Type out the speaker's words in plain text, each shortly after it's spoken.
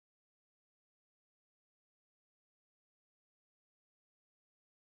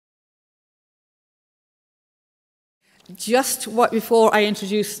before I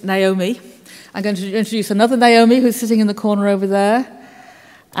introduce Naomi, I'm going to introduce another Naomi who's sitting in the corner over there,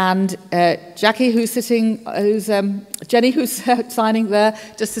 and Jenny who's signing there,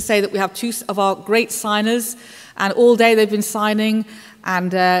 just to say that we have two of our great signers, and all day they've been signing,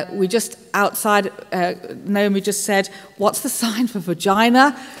 and we just outside, Naomi just said, "What's the sign for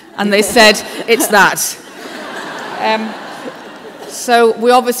vagina?" And they said, "It's that." So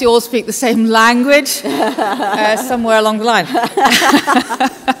we obviously all speak the same language somewhere along the line.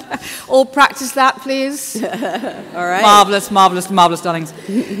 All practice that, please. All right. Marvellous, marvellous, marvellous, darlings.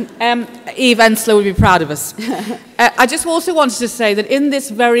 Eve Ensler would be proud of us. I just also wanted to say that in this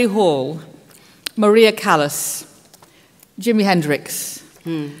very hall, Maria Callas, Jimi Hendrix,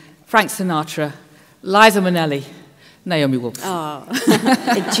 Frank Sinatra, Liza Minnelli, Naomi Wolf. Oh,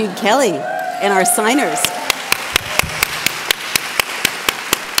 and Jude Kelly, and our signers.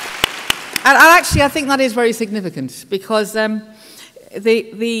 And actually, I think that is very significant because when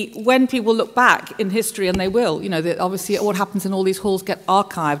people look back in history, and they will, obviously what happens in all these halls get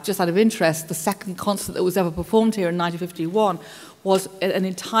archived. Just out of interest, the second concert that was ever performed here in 1951 was an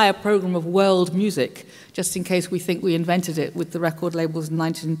entire program of world music, just in case we think we invented it with the record labels in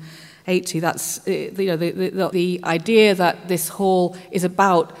 1980. That's the idea that this hall is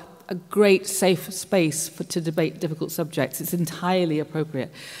about a great safe space to debate difficult subjects. It's entirely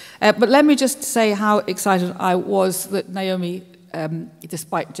appropriate. But let me just say how excited I was that Naomi,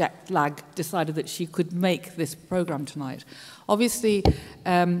 despite jet lag, decided that she could make this program tonight. Obviously,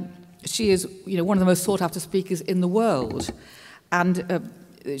 she is one of the most sought-after speakers in the world, and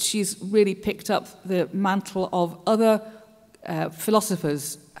she's really picked up the mantle of other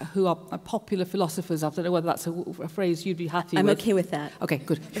philosophers who are popular philosophers. I don't know whether that's a phrase you'd be happy with. I'm okay with that. Okay,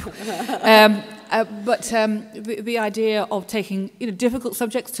 good. But the idea of taking difficult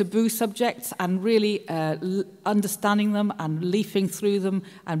subjects, taboo subjects, and really understanding them and leafing through them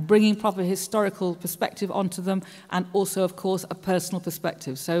and bringing proper historical perspective onto them, and also, of course, a personal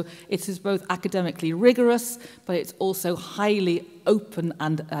perspective. So it is both academically rigorous, but it's also highly open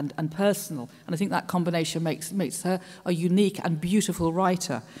and personal. And I think that combination makes her a unique and beautiful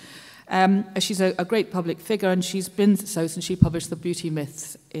writer. She's a great public figure, and she's been so since she published The Beauty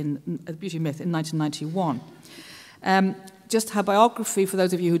Myth in 1991. Just her biography, for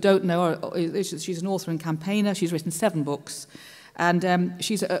those of you who don't know, she's an author and campaigner. She's written 7 books, and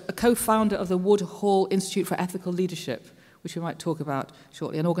she's a co-founder of the Woodhall Institute for Ethical Leadership, which we might talk about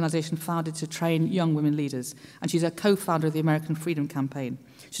shortly, an organisation founded to train young women leaders. And she's a co-founder of the American Freedom Campaign.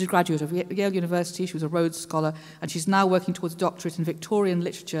 She's a graduate of Yale University, she was a Rhodes Scholar, and she's now working towards a doctorate in Victorian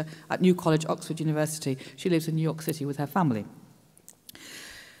literature at New College, Oxford University. She lives in New York City with her family.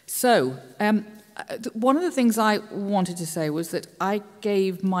 So, one of the things I wanted to say was that I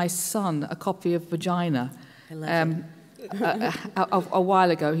gave my son a copy of Vagina a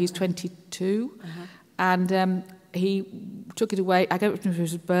while ago. He's 22, and he took it away. I gave it to him for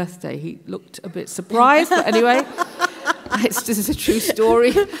his birthday. He looked a bit surprised, but anyway, this is a true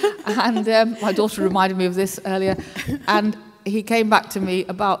story. And my daughter reminded me of this earlier. And he came back to me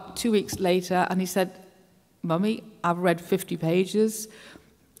about 2 weeks later, and he said, "Mummy, I've read 50 pages.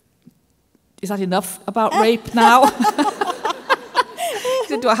 Is that enough about rape now?" He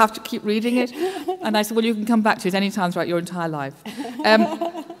said, "Do I have to keep reading it?" And I said, "Well, you can come back to it any time throughout your entire life."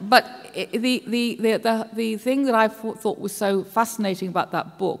 But the thing that I thought was so fascinating about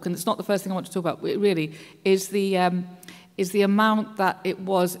that book, and it's not the first thing I want to talk about, really, is the amount that it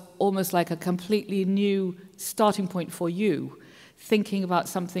was almost like a completely new starting point for you, thinking about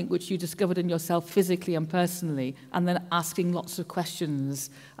something which you discovered in yourself physically and personally, and then asking lots of questions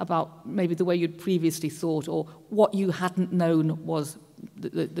about maybe the way you'd previously thought or what you hadn't known was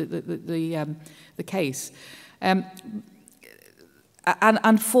the case. And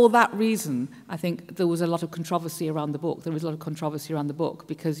for that reason, I think there was a lot of controversy around the book. There was a lot of controversy around the book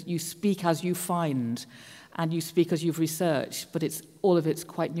because you speak as you find and you speak as you've researched, but all of it's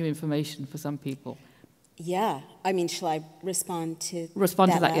quite new information for some people. Yeah. I mean, shall I respond to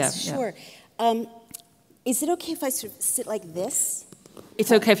that? Yeah. Sure. Is it okay if I sort of sit like this?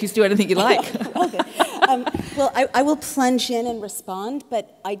 It's okay if you do anything you like. Okay. Well, I will plunge in and respond,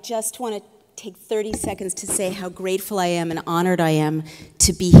 but I just want to take 30 seconds to say how grateful I am and honored I am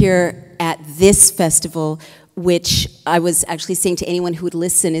to be here at this festival, which I was actually saying to anyone who would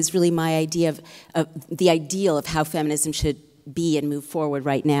listen is really my idea of the ideal of how feminism should be and move forward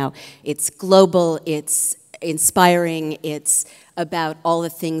right now. It's global, it's inspiring, it's about all the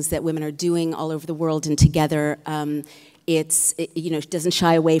things that women are doing all over the world and together. It doesn't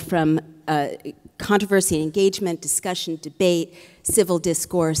shy away from controversy and engagement, discussion, debate, civil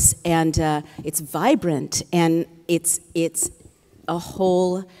discourse, and it's vibrant, and it's a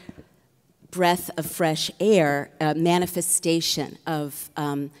whole breath of fresh air, a manifestation of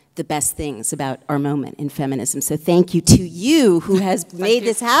the best things about our moment in feminism. So thank you to you who has made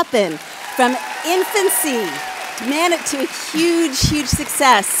this happen from infancy, man, to a huge, huge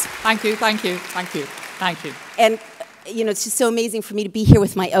success. Thank you, thank you, thank you, thank you. And you know, it's just so amazing for me to be here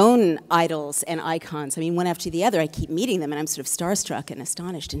with my own idols and icons. I mean, one after the other, I keep meeting them, and I'm sort of starstruck and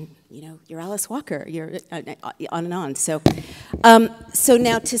astonished. And you know, you're Alice Walker. You're on and on. So, so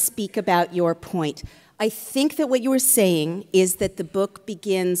now to speak about your point, I think that what you were saying is that the book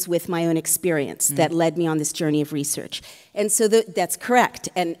begins with my own experience that led me on this journey of research, and so that's correct,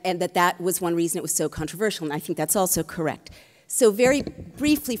 and that was one reason it was so controversial, and I think that's also correct. So very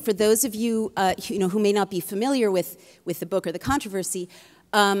briefly, for those of you, who may not be familiar with the book or the controversy,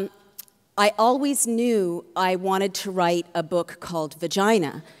 I always knew I wanted to write a book called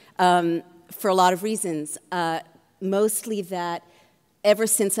Vagina for a lot of reasons, mostly that ever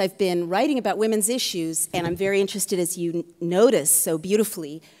since I've been writing about women's issues, and I'm very interested, as you notice so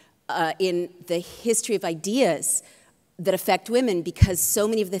beautifully, in the history of ideas that affect women, because so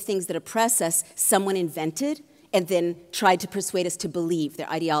many of the things that oppress us, someone invented, and then tried to persuade us to believe their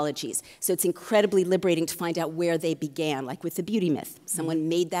ideologies. So it's incredibly liberating to find out where they began, like with the beauty myth. Someone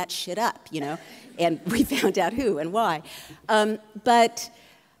made that shit up, you know, and we found out who and why. But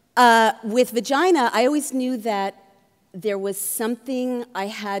with Vagina, I always knew that there was something I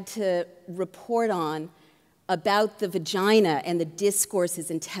had to report on about the vagina and the discourses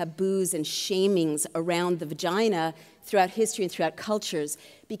and taboos and shamings around the vagina throughout history and throughout cultures,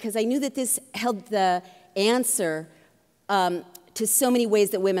 because I knew that this held the answer to so many ways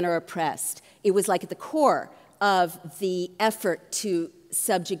that women are oppressed. It was like at the core of the effort to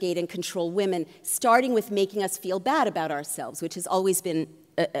subjugate and control women, starting with making us feel bad about ourselves, which has always been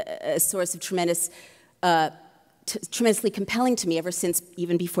a source of tremendously compelling to me ever since,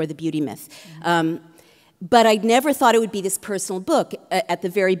 even before the beauty myth. But I never thought it would be this personal book at the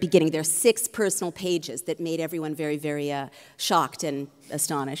very beginning. There are 6 personal pages that made everyone very, very shocked and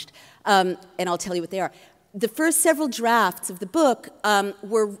astonished. And I'll tell you what they are. The first several drafts of the book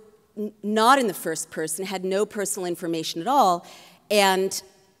were not in the first person, had no personal information at all. And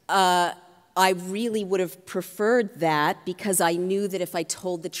I really would have preferred that, because I knew that if I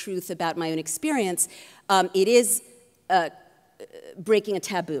told the truth about my own experience, it is breaking a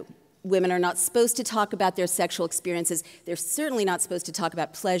taboo. Women are not supposed to talk about their sexual experiences. They're certainly not supposed to talk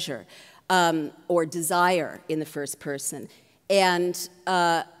about pleasure or desire in the first person. And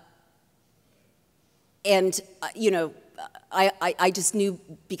you know, I just knew,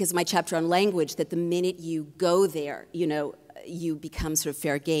 because of my chapter on language, that the minute you go there, you know, you become sort of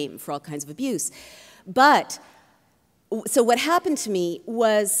fair game for all kinds of abuse. But, so what happened to me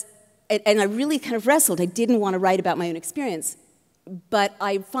was, and I really kind of wrestled, I didn't want to write about my own experience, but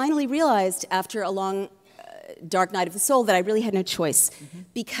I finally realized after a long, dark night of the soul that I really had no choice.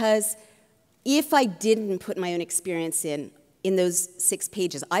 Because if I didn't put my own experience in those 6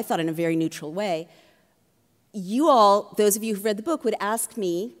 pages, I thought in a very neutral way, you all, those of you who've read the book, would ask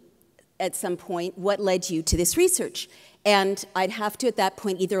me at some point, what led you to this research? And I'd have to, at that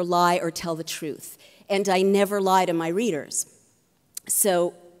point, either lie or tell the truth. And I never lie to my readers.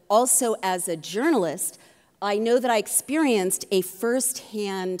 So also as a journalist, I know that I experienced a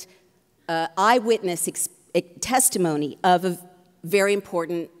first-hand eyewitness testimony of a very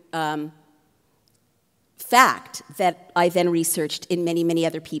important fact that I then researched in many, many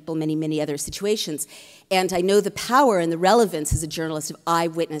other people, many, many other situations. And I know the power and the relevance as a journalist of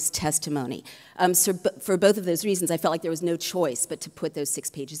eyewitness testimony. So for both of those reasons, I felt like there was no choice but to put those 6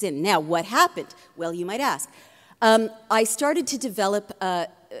 pages in. Now, what happened? Well, you might ask. I started to develop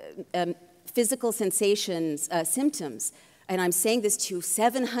physical sensations, symptoms, and I'm saying this to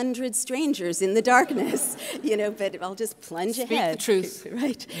 700 strangers in the darkness, you know, but I'll just plunge ahead. Speak the truth.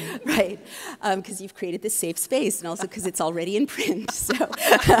 Right, right, because you've created this safe space, and also because it's already in print, so.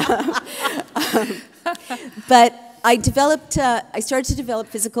 But I started to develop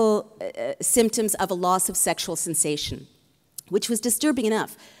physical symptoms of a loss of sexual sensation, which was disturbing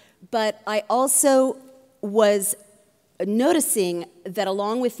enough. But I also was noticing that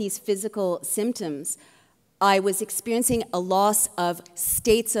along with these physical symptoms, I was experiencing a loss of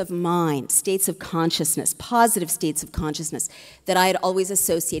states of mind, states of consciousness, positive states of consciousness that I had always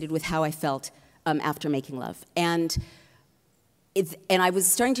associated with how I felt after making love. And I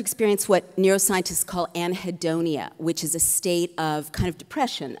was starting to experience what neuroscientists call anhedonia, which is a state of kind of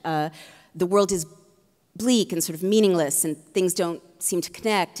depression. The world is bleak and sort of meaningless, and things don't seem to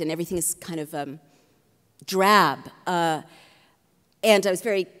connect, and everything is kind of drab. And I was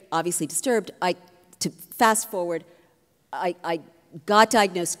very obviously disturbed. To fast forward, I got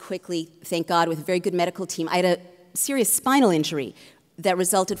diagnosed quickly, thank God, with a very good medical team. I had a serious spinal injury that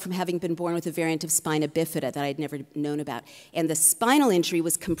resulted from having been born with a variant of spina bifida that I'd never known about. And the spinal injury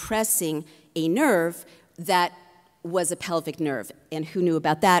was compressing a nerve that was a pelvic nerve. And who knew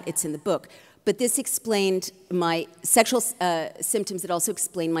about that? It's in the book. But this explained my sexual symptoms. It also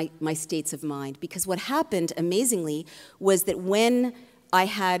explained my states of mind. Because what happened, amazingly, was that when I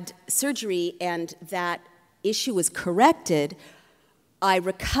had surgery and that issue was corrected, I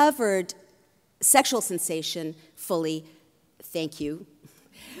recovered sexual sensation fully. Thank you.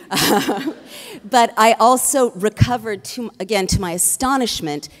 But I also recovered, again, to my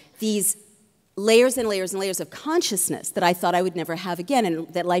astonishment, these layers and layers and layers of consciousness that I thought I would never have again, and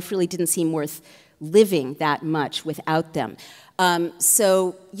that life really didn't seem worth living that much without them.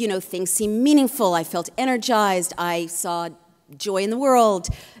 So, you know, things seemed meaningful. I felt energized. I saw joy in the world.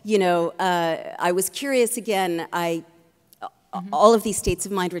 You know, I was curious again. All of these states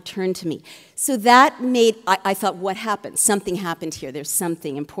of mind returned to me. So that made, I thought, what happened? Something happened here. There's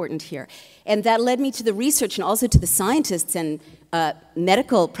something important here. And that led me to the research and also to the scientists and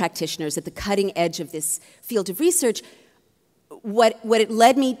medical practitioners at the cutting edge of this field of research. What it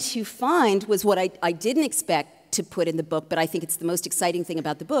led me to find was what I didn't expect to put in the book, but I think it's the most exciting thing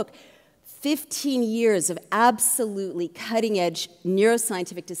about the book. 15 years of absolutely cutting-edge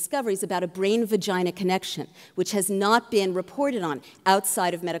neuroscientific discoveries about a brain-vagina connection, which has not been reported on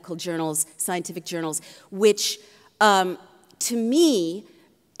outside of medical journals, scientific journals, which, to me,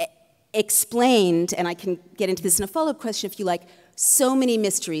 explained, and I can get into this in a follow-up question if you like, so many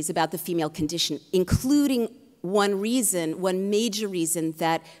mysteries about the female condition, including one major reason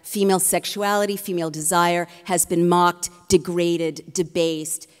that female sexuality, female desire has been mocked, degraded,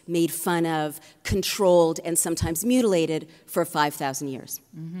 debased, made fun of, controlled, and sometimes mutilated for 5,000 years.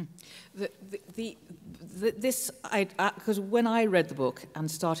 Mm-hmm. Because when I read the book and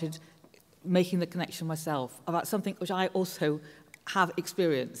started making the connection myself about something which I also have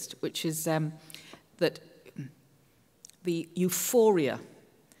experienced, which is that the euphoria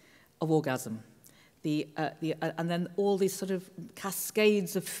of orgasm, and then all these sort of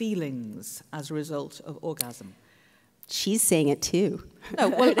cascades of feelings as a result of orgasm. She's saying it too. No,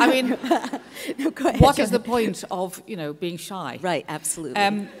 well, I mean, no, go ahead, what is the point of, you know, being shy? Right,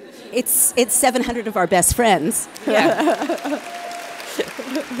 absolutely. It's 700 of our best friends. Yeah.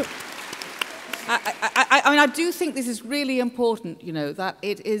 I mean, I do think this is really important, you know, that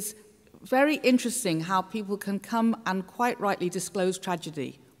it is very interesting how people can come and quite rightly disclose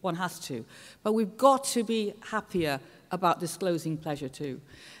tragedy. One has to. But we've got to be happier about disclosing pleasure too.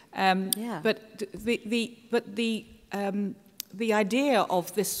 Yeah. But the idea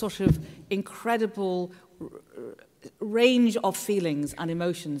of this sort of incredible range of feelings and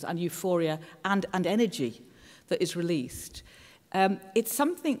emotions and euphoria and energy that is released, it's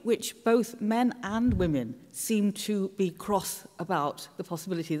something which both men and women seem to be cross about the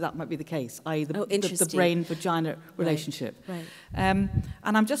possibility that might be the case, i.e. the brain-vagina relationship. Right. And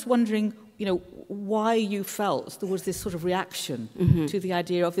I'm just wondering, you know, why you felt there was this sort of reaction to the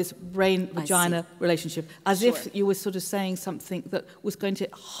idea of this brain-vagina relationship, as if you were sort of saying something that was going to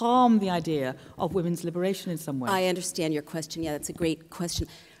harm the idea of women's liberation in some way. I understand your question. Yeah, that's a great question.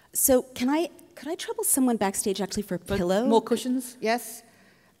 So could I trouble someone backstage actually for a pillow? More cushions, yes.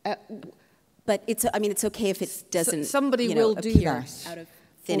 But it's okay if it doesn't. Somebody will do that out of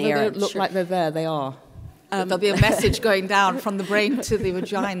thin air. They don't look like they're there. They are. There'll be a message going down from the brain to the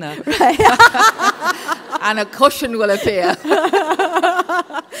vagina, and a cushion will appear.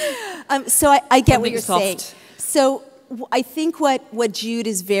 So I get what you're soft. saying. So I think what Jude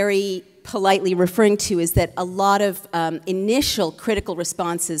is very politely referring to is that a lot of initial critical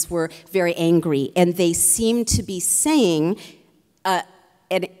responses were very angry, and they seem to be saying, and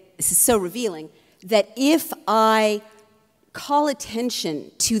this is so revealing, that if I call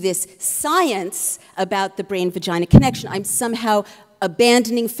attention to this science about the brain-vagina connection, I'm somehow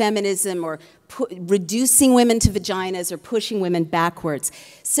abandoning feminism or reducing women to vaginas or pushing women backwards.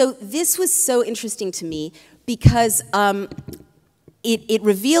 So this was so interesting to me because it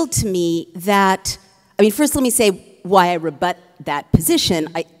revealed to me that, I mean, first let me say why I rebut that position.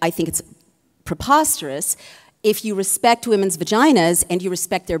 I think it's preposterous. If you respect women's vaginas and you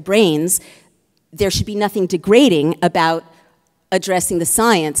respect their brains, there should be nothing degrading about addressing the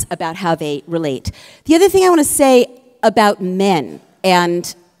science about how they relate. The other thing I want to say about men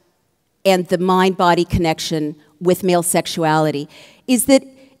and the mind-body connection with male sexuality is that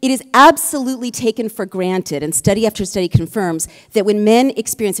it is absolutely taken for granted, and study after study confirms, that when men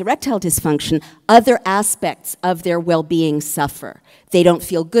experience erectile dysfunction, other aspects of their well-being suffer. They don't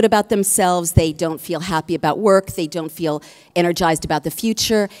feel good about themselves, they don't feel happy about work, they don't feel energized about the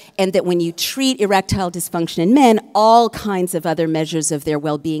future, and that when you treat erectile dysfunction in men, all kinds of other measures of their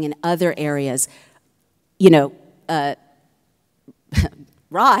well-being in other areas, you know,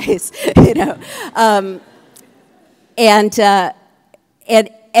 rise, you know.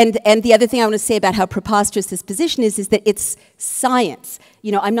 And the other thing I want to say about how preposterous this position is that it's science.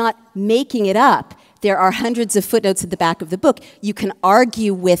 You know, I'm not making it up. There are hundreds of footnotes at the back of the book. You can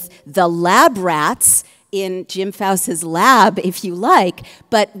argue with the lab rats in Jim Faust's lab, if you like,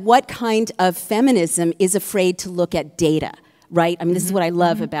 but what kind of feminism is afraid to look at data, right? I mean, this is what I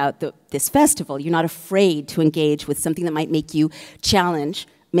love about this festival. You're not afraid to engage with something that might make you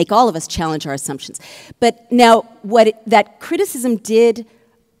make all of us challenge our assumptions. But now, that criticism did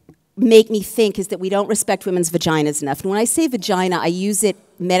make me think is that we don't respect women's vaginas enough. And when I say vagina, I use it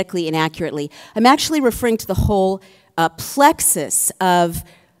medically inaccurately. I'm actually referring to the whole plexus of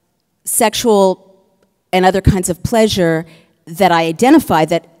sexual and other kinds of pleasure that I identify,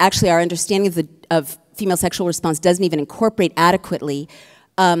 that actually our understanding of female sexual response doesn't even incorporate adequately,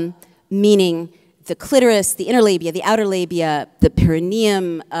 meaning the clitoris, the inner labia, the outer labia, the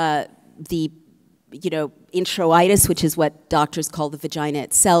perineum, the introitus, which is what doctors call the vagina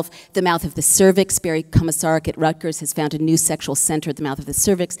itself, the mouth of the cervix. Barry Komisarek at Rutgers has found a new sexual center at the mouth of the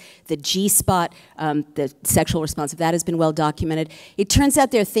cervix. The G-spot, the sexual response of that has been well documented. It turns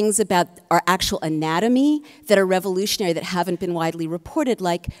out there are things about our actual anatomy that are revolutionary that haven't been widely reported,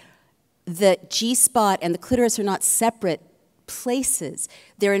 like the G-spot and the clitoris are not separate places.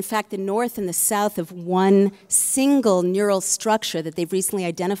 They're in fact the north and the south of one single neural structure that they've recently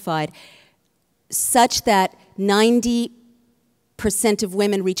identified, such that 90% of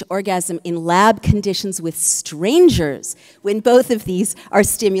women reach orgasm in lab conditions with strangers when both of these are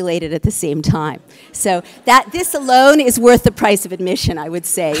stimulated at the same time. So this alone is worth the price of admission, I would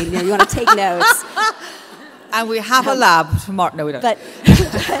say. You want to take notes. And we have a lab tomorrow. No, we don't. But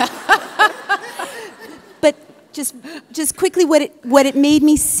just quickly, what it made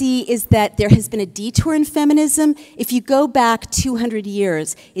me see is that there has been a detour in feminism. If you go back 200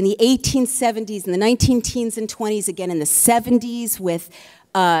 years, in the 1870s, in the 19-teens and 20s, again in the 70s with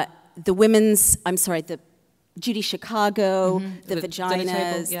the Judy Chicago, the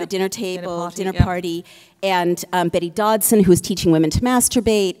vaginas, the dinner table, dinner party, and Betty Dodson, who was teaching women to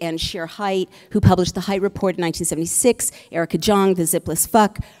masturbate, and Cher Haidt, who published the Haidt Report in 1976, Erica Jong, the Zipless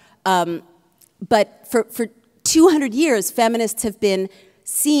Fuck. But for 200 years, feminists have been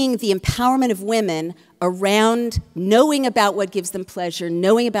seeing the empowerment of women around knowing about what gives them pleasure,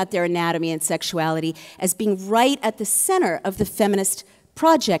 knowing about their anatomy and sexuality, as being right at the center of the feminist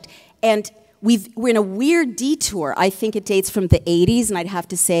project. And we're in a weird detour. I think it dates from the 80s, and I'd have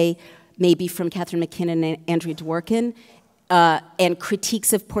to say maybe from Catherine McKinnon and Andrea Dworkin, and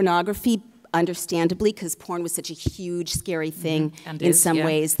critiques of pornography, understandably, because porn was such a huge, scary thing in some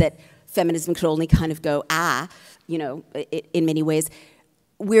ways that feminism could only kind of go, in many ways.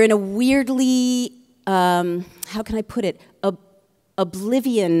 We're in a weirdly, how can I put it,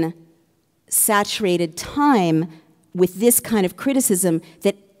 oblivion-saturated time with this kind of criticism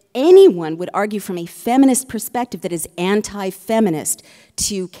that anyone would argue from a feminist perspective that is anti-feminist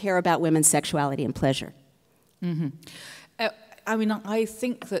to care about women's sexuality and pleasure. I mean, I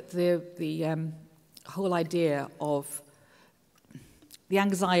think that the whole idea of the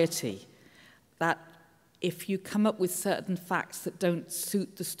anxiety that if you come up with certain facts that don't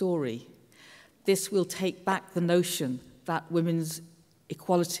suit the story, this will take back the notion that women's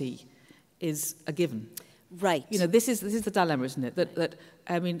equality is a given. Right. You know, this is the dilemma, isn't it? That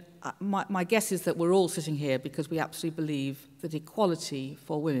I mean, my guess is that we're all sitting here because we absolutely believe that equality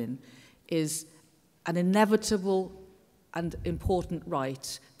for women is an inevitable and important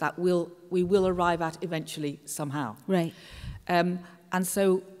right that we will arrive at eventually somehow. Right. And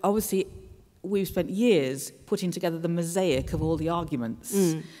so, obviously, we've spent years putting together the mosaic of all the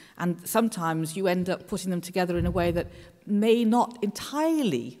arguments. And sometimes you end up putting them together in a way that may not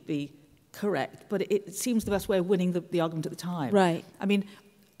entirely be correct, but it seems the best way of winning the argument at the time. Right. I mean,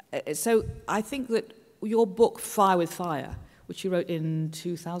 so I think that your book, Fire with Fire, which you wrote in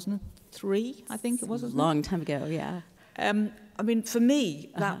 2003, I think it was, wasn't it? A long time ago, yeah. I mean, for me,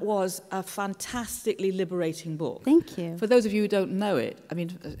 that was a fantastically liberating book. Thank you. For those of you who don't know it, I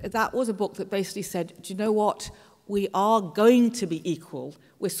mean, that was a book that basically said, do you know what? We are going to be equal.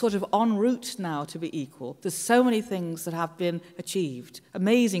 We're sort of en route now to be equal. There's so many things that have been achieved,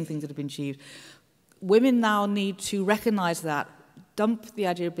 amazing things that have been achieved. Women now need to recognize that, dump the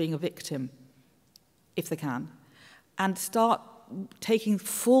idea of being a victim, if they can, and start taking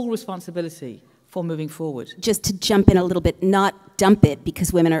full responsibility for moving forward. Just to jump in a little bit, not dump it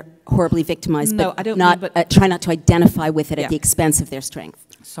because women are horribly victimized, no, but I don't not, mean, but try not to identify with it yeah. at the expense of their strength.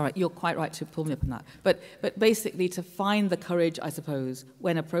 Sorry, you're quite right to pull me up on that. But basically to find the courage, I suppose,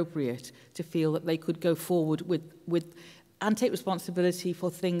 when appropriate, to feel that they could go forward with and take responsibility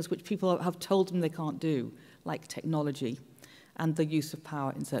for things which people have told them they can't do, like technology and the use of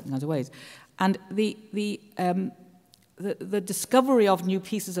power in certain kinds of ways. And the discovery of new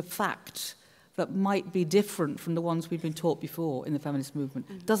pieces of fact that might be different from the ones we've been taught before in the feminist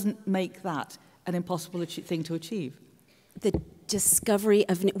movement doesn't make that an impossible thing to achieve. The discovery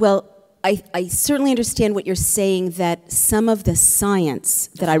of, well, I certainly understand what you're saying, that some of the science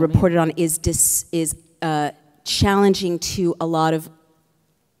that I reported on is challenging to a lot of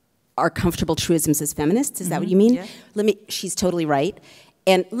our comfortable truisms as feminists. Is that what you mean? Yeah. She's totally right.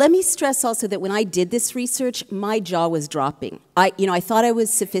 And let me stress also that when I did this research, my jaw was dropping. I thought I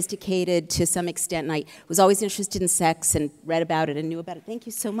was sophisticated to some extent, and I was always interested in sex and read about it and knew about it. Thank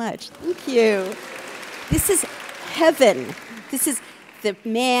you so much. Thank you. This is heaven. This is, the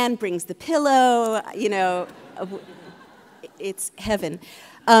man brings the pillow, it's heaven.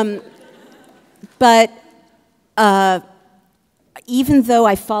 But even though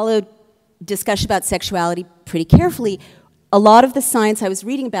I followed discussion about sexuality pretty carefully, a lot of the science I was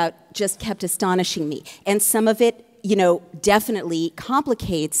reading about just kept astonishing me. And some of it, definitely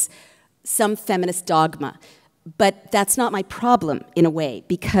complicates some feminist dogma. But that's not my problem, in a way,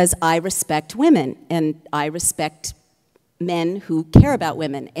 because I respect women, and I respect men who care about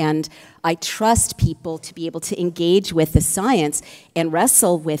women, and I trust people to be able to engage with the science and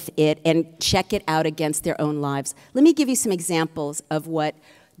wrestle with it and check it out against their own lives. Let me give you some examples of what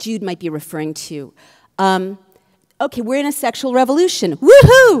Jude might be referring to. Okay, we're in a sexual revolution.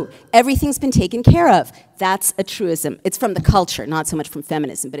 Woohoo! Everything's been taken care of. That's a truism. It's from the culture, not so much from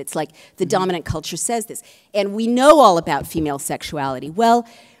feminism, but it's like the dominant culture says this. And we know all about female sexuality. Well,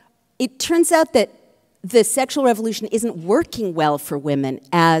 it turns out that the sexual revolution isn't working well for women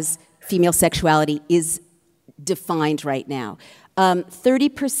as female sexuality is defined right now.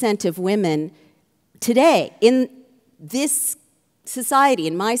 30% of women today in this society,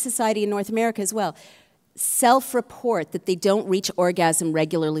 in my society in North America as well, self-report that they don't reach orgasm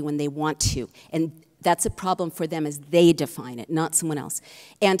regularly when they want to. And that's a problem for them as they define it, not someone else.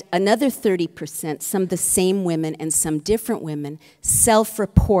 And another 30%, some of the same women and some different women,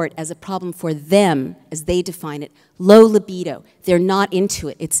 self-report as a problem for them, as they define it, low libido. They're not into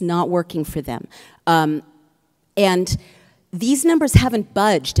it. It's not working for them. And these numbers haven't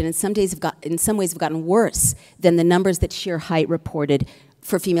budged, and in some ways have gotten worse than the numbers that Sheer Height reported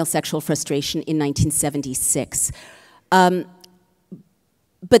for female sexual frustration in 1976.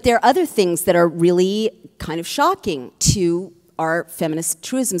 But there are other things that are really kind of shocking to our feminist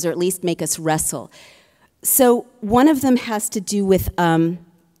truisms, or at least make us wrestle. So one of them has to do with, all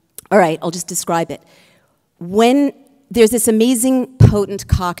right, I'll just describe it. When there's this amazing potent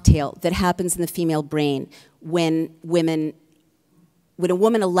cocktail that happens in the female brain when a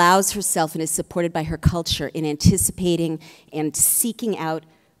woman allows herself and is supported by her culture in anticipating and seeking out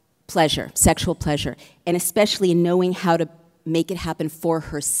pleasure, sexual pleasure, and especially in knowing how to make it happen for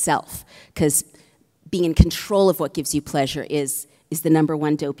herself, because being in control of what gives you pleasure is the number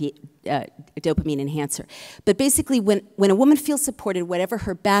one dopamine enhancer. But basically, when a woman feels supported, whatever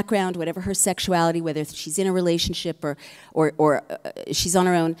her background, whatever her sexuality, whether she's in a relationship or she's on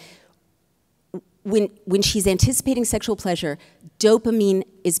her own, when she's anticipating sexual pleasure, dopamine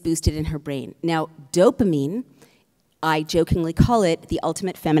is boosted in her brain. Now, dopamine, I jokingly call it the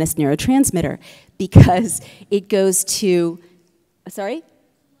ultimate feminist neurotransmitter, because it goes to, sorry?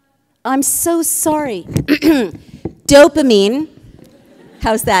 I'm so sorry. Dopamine,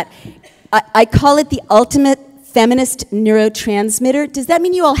 how's that? I call it the ultimate feminist neurotransmitter. Does that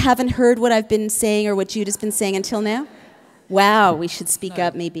mean you all haven't heard what I've been saying or what Jude has been saying until now? Wow, we should speak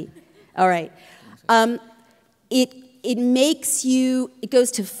up maybe. All right. It makes you, it goes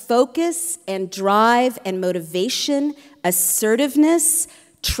to focus and drive and motivation, assertiveness,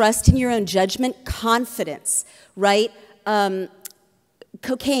 trust in your own judgment, confidence, right?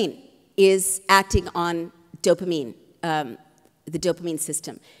 Cocaine is acting on dopamine, the dopamine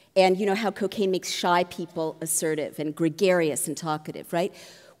system. And you know how cocaine makes shy people assertive and gregarious and talkative, right?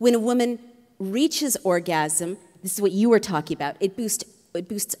 When a woman reaches orgasm, this is what you were talking about, it boosts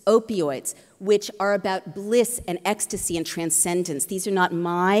opioids, which are about bliss and ecstasy and transcendence. These are not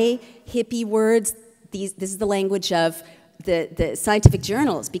my hippie words. This is the language of the scientific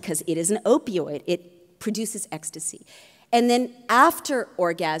journals, because it is an opioid. It produces ecstasy. And then after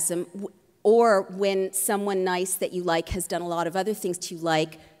orgasm, or when someone nice that you like has done a lot of other things to you,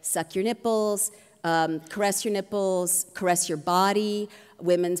 like suck your nipples, caress your body.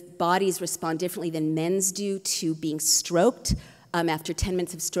 Women's bodies respond differently than men's do to being stroked. After 10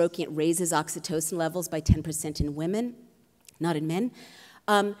 minutes of stroking, it raises oxytocin levels by 10% in women, not in men.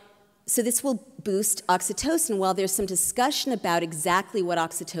 So this will boost oxytocin. While there's some discussion about exactly what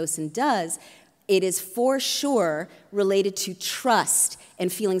oxytocin does, it is for sure related to trust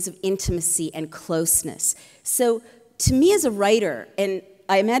and feelings of intimacy and closeness. So to me as a writer, and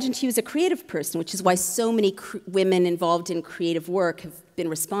I imagine she was a creative person, which is why so many women involved in creative work have been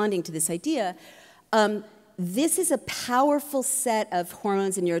responding to this idea, this is a powerful set of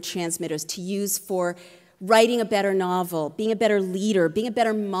hormones and neurotransmitters to use for writing a better novel, being a better leader, being a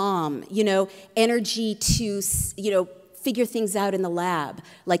better mom, energy to, figure things out in the lab,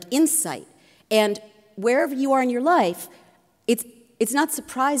 like insight. And wherever you are in your life, it's not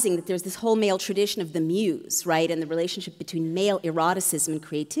surprising that there's this whole male tradition of the muse, right, and the relationship between male eroticism and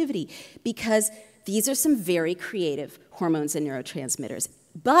creativity, because these are some very creative hormones and neurotransmitters.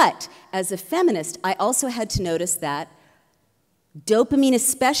 But as a feminist, I also had to notice that dopamine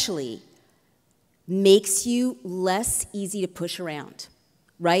especially makes you less easy to push around,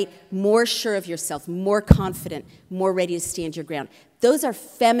 right? More sure of yourself, more confident, more ready to stand your ground. Those are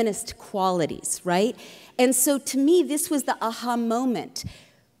feminist qualities, right? And so to me, this was the aha moment.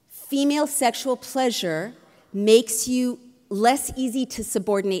 Female sexual pleasure makes you less easy to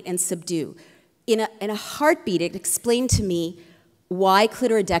subordinate and subdue. In a heartbeat, it explained to me why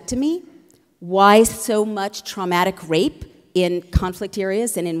clitoridectomy, why so much traumatic rape in conflict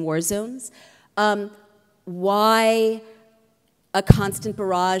areas and in war zones, why a constant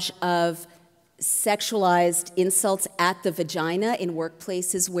barrage of sexualized insults at the vagina in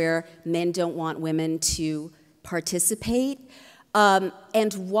workplaces where men don't want women to participate,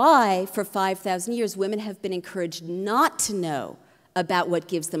 and why, for 5,000 years, women have been encouraged not to know about what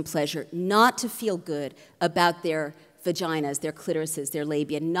gives them pleasure, not to feel good about their vaginas, their clitorises, their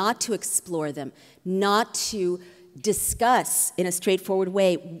labia, not to explore them, not to discuss in a straightforward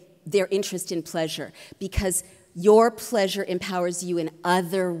way their interest in pleasure, because your pleasure empowers you in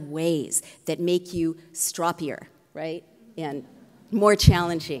other ways that make you stroppier, right, and more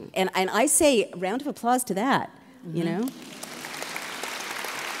challenging. And I say a round of applause to that, you know?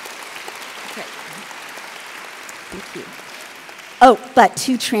 Okay. Thank you. Oh, but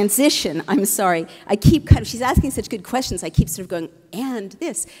to transition, I'm sorry, I keep she's asking such good questions, I keep sort of going, and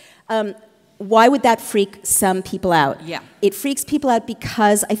this. Why would that freak some people out? Yeah. It freaks people out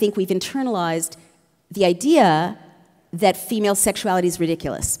because I think we've internalized the idea that female sexuality is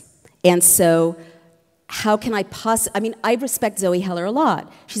ridiculous. And so how can I I respect Zoe Heller a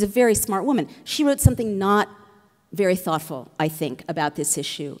lot. She's a very smart woman. She wrote something not very thoughtful, I think, about this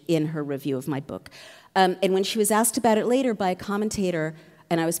issue in her review of my book. And when she was asked about it later by a commentator,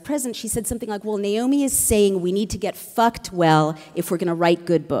 and I was present, she said something like, well, Naomi is saying we need to get fucked well if we're going to write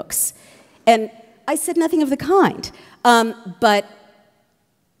good books. And I said nothing of the kind. But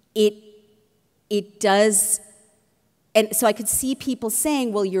it does, and so I could see people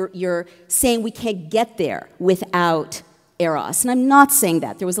saying, well, you're saying we can't get there without Eros. And I'm not saying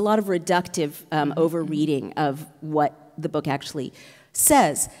that. There was a lot of reductive over-reading of what the book actually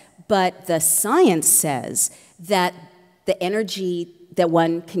says. But the science says that the energy that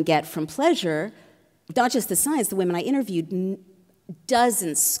one can get from pleasure, not just the science, the women I interviewed,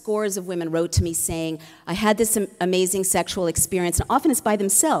 dozens, scores of women wrote to me saying, I had this amazing sexual experience, and often it's by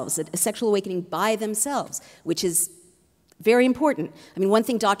themselves, a sexual awakening by themselves, which is very important. I mean, one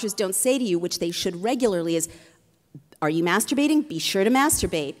thing doctors don't say to you, which they should regularly, is, are you masturbating? Be sure to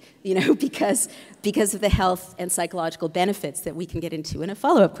masturbate, because of the health and psychological benefits that we can get into in a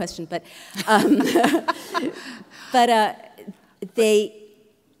follow-up question. But,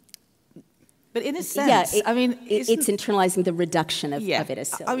 But in a sense, yeah, I mean, it's internalizing the reduction of it as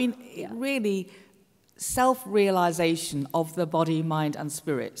silly. I mean, really, self-realization of the body, mind, and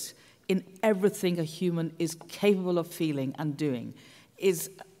spirit in everything a human is capable of feeling and doing is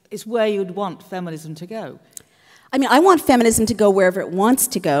where you'd want feminism to go. I mean, I want feminism to go wherever it wants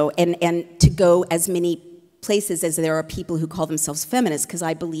to go, and to go as many places as there are people who call themselves feminists, because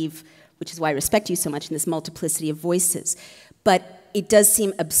I believe, which is why I respect you so much, in this multiplicity of voices. But it does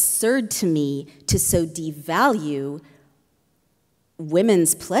seem absurd to me to so devalue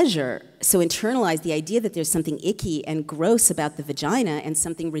women's pleasure, so internalize the idea that there's something icky and gross about the vagina and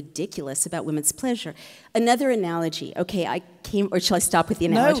something ridiculous about women's pleasure. Another analogy. Okay, or shall I stop with the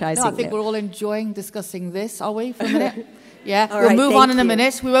analogizing? No, I think we're all enjoying discussing this, are we, for a minute? Yeah, All we'll right, move on in a thank you.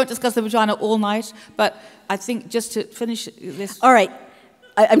 minute. We won't discuss the vagina all night, but I think just to finish this... All right.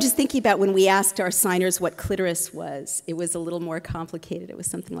 I'm just thinking about when we asked our signers what clitoris was. It was a little more complicated. It was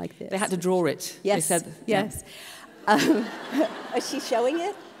something like this. They had to draw it. Yes, They said, yes. Is she showing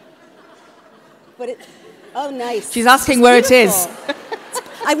it? Oh, nice. She's asking where it is.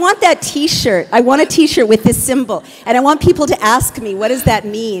 I want that T-shirt. I want a T-shirt with this symbol. And I want people to ask me, what does that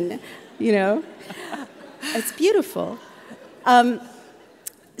mean? You know? It's beautiful.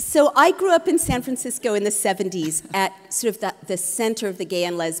 So I grew up in San Francisco in the 70s at sort of the center of the gay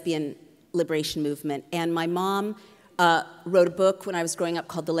and lesbian liberation movement. And my mom wrote a book when I was growing up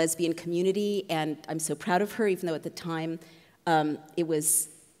called The Lesbian Community, and I'm so proud of her, even though at the time it was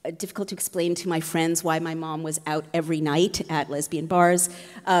difficult to explain to my friends why my mom was out every night at lesbian bars.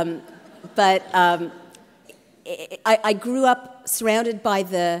 But I grew up surrounded by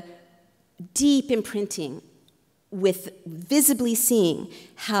the deep imprinting with visibly seeing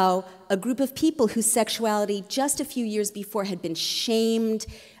how a group of people whose sexuality just a few years before had been shamed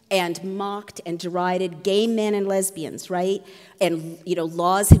and mocked and derided, gay men and lesbians, right? And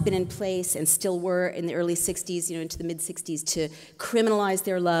laws had been in place and still were in the early 60s, into the mid-60s, to criminalize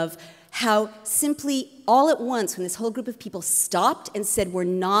their love. How simply all at once, when this whole group of people stopped and said, we're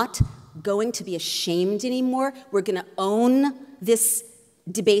not going to be ashamed anymore, we're going to own this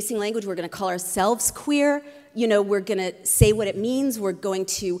debasing language, we're going to call ourselves queer, we're going to say what it means, we're going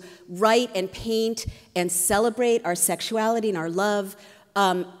to write and paint and celebrate our sexuality and our love.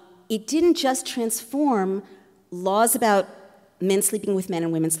 It didn't just transform laws about men sleeping with men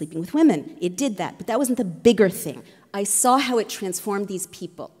and women sleeping with women. It did that, but that wasn't the bigger thing. I saw how it transformed these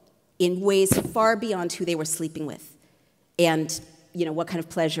people in ways far beyond who they were sleeping with and what kind of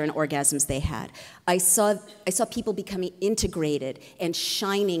pleasure and orgasms they had. I saw people becoming integrated and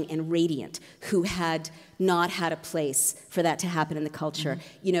shining and radiant who had not had a place for that to happen in the culture,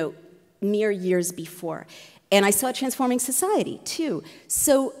 mere years before. And I saw it transforming society, too.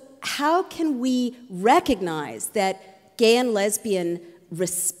 So how can we recognize that gay and lesbian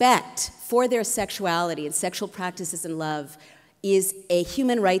respect for their sexuality and sexual practices and love is a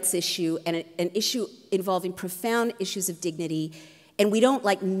human rights issue and an issue involving profound issues of dignity, and we don't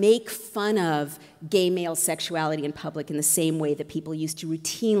make fun of gay male sexuality in public in the same way that people used to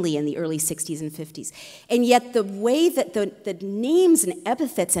routinely in the early 60s and 50s. And yet the way that the names and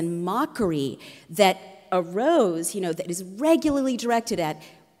epithets and mockery that arose, that is regularly directed at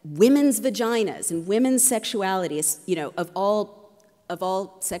women's vaginas and women's sexuality, of all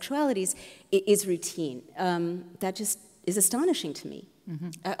sexualities, is routine. That just is astonishing to me.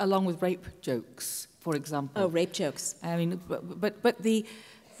 Mm-hmm. Along with rape jokes, for example. Oh, rape jokes. I mean, but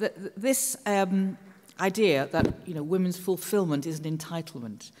this idea that women's fulfillment is an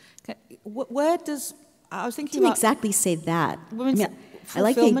entitlement. Where does I was thinking? I didn't about exactly say that. I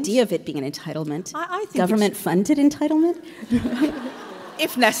like the idea of it being an entitlement. I think government-funded entitlement.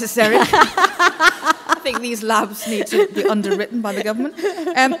 If necessary. I think these labs need to be underwritten by the government.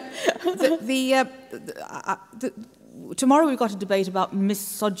 Tomorrow we've got a debate about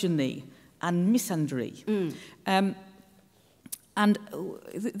misogyny and misandry. And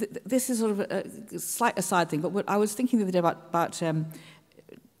this is sort of a slight aside thing, but I was thinking the other day about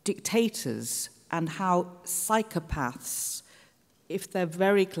dictators and how psychopaths, if they're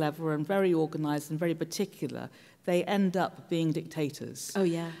very clever and very organized and very particular, they end up being dictators. Oh,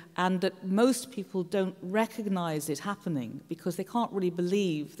 yeah. And that most people don't recognize it happening because they can't really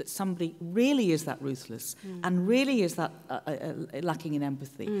believe that somebody really is that ruthless and really is that lacking in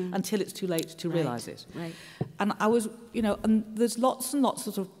empathy until it's too late to realize it. Right. And I was, and there's lots and lots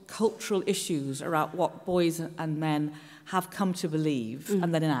of, sort of cultural issues around what boys and men have come to believe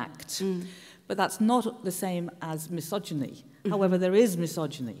and then enact. But that's not the same as misogyny. However, there is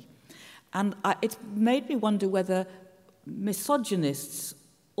misogyny. And it made me wonder whether misogynists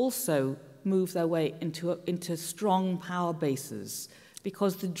also move their way into strong power bases,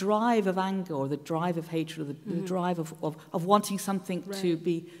 because the drive of anger or the drive of hatred or the drive of wanting something to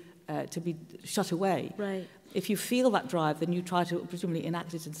be shut away. Right. If you feel that drive, then you try to presumably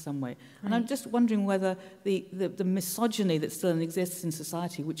enact it in some way. Right. And I'm just wondering whether the misogyny that still exists in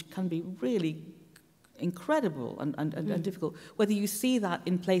society, which can be really incredible and difficult, whether you see that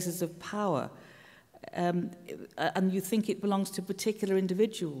in places of power and you think it belongs to particular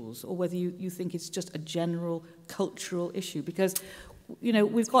individuals, or whether you think it's just a general cultural issue. Because,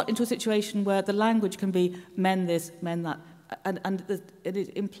 we've got into a situation where the language can be men this, men that, and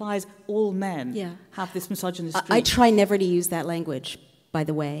it implies all men have this misogynist streak. I try never to use that language, by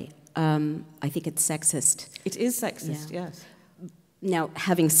the way. I think it's sexist. It is sexist, yes. Now,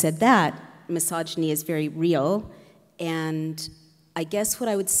 having said that, misogyny is very real, And I guess what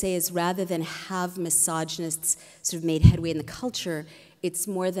I would say is rather than have misogynists sort of made headway in the culture, it's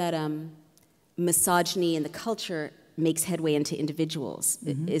more that misogyny in the culture makes headway into individuals,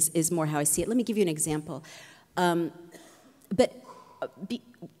 is more how I see it. Let me give you an example. While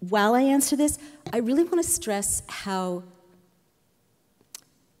I answer this, I really want to stress how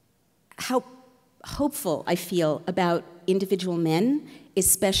hopeful I feel about individual men,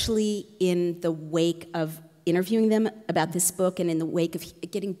 especially in the wake of interviewing them about this book and in the wake of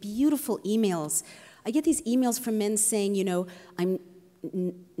getting beautiful emails. I get these emails from men saying, you know, I'm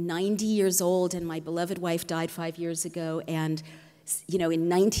 90 years old and my beloved wife died 5 years ago, and you know, in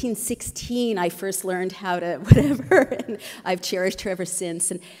 1916 I first learned how to whatever, and I've cherished her ever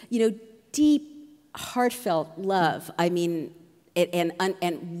since. And you know, deep, heartfelt love. I mean,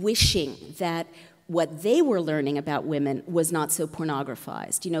 and wishing that what they were learning about women was not so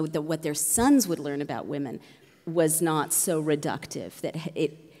pornographized. You know, that what their sons would learn about women was not so reductive. That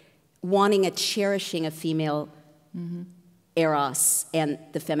wanting a cherishing of female eros and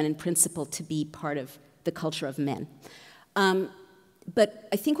the feminine principle to be part of the culture of men. But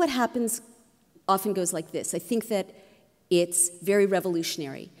I think what happens often goes like this. I think that it's very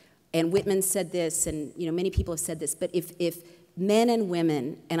revolutionary. And Whitman said this, and you know, many people have said this, but if men and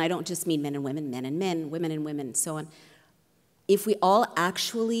women, and I don't just mean men and women, men and men, women and women, and so on, if we all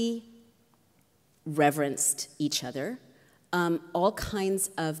actually reverenced each other, all kinds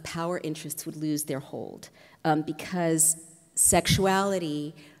of power interests would lose their hold, because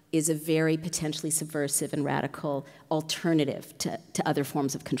sexuality is a very potentially subversive and radical alternative to other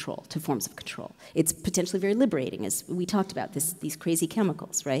forms of control, to forms of control. It's potentially very liberating, as we talked about, these crazy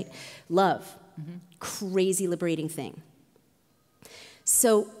chemicals, right? Love, crazy liberating thing.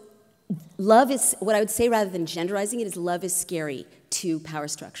 So love is, what I would say rather than genderizing it, is love is scary to power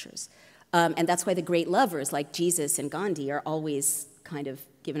structures. And that's why the great lovers like Jesus and Gandhi are always kind of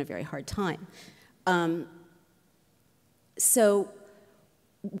given a very hard time. So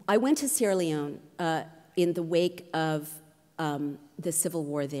I went to Sierra Leone in the wake of the civil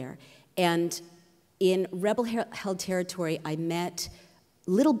war there. And in rebel-held territory, I met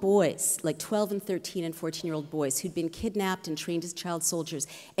little boys, like 12 and 13 and 14-year-old boys, who'd been kidnapped and trained as child soldiers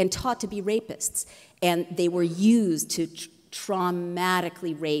and taught to be rapists. And they were used to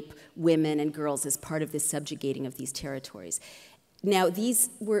traumatically rape women and girls as part of this subjugating of these territories. Now, these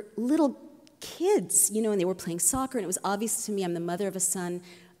were little kids, you know, and they were playing soccer, and it was obvious to me, I'm the mother of a son,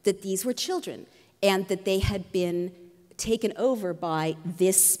 that these were children, and that they had been taken over by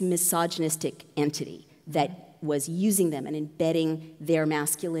this misogynistic entity that was using them and embedding their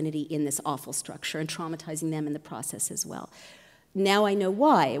masculinity in this awful structure and traumatizing them in the process as well. Now I know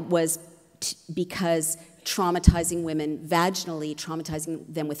why. It was because traumatizing women vaginally,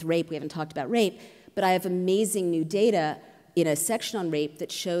 traumatizing them with rape. We haven't talked about rape, but I have amazing new data in a section on rape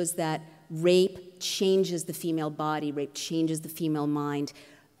that shows that rape changes the female body, rape changes the female mind,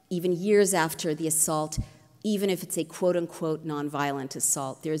 even years after the assault, even if it's a quote-unquote nonviolent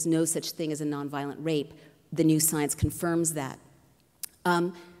assault. There is no such thing as a nonviolent rape. The new science confirms that.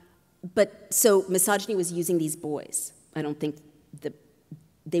 So misogyny was using these boys. I don't think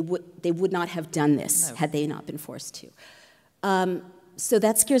they would not have done this had they not been forced to. So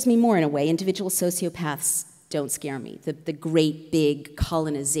that scares me more in a way. Individual sociopaths don't scare me. The great big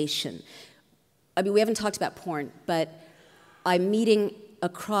colonization. I mean, we haven't talked about porn, but I'm meeting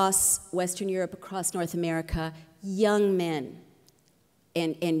across Western Europe, across North America, young men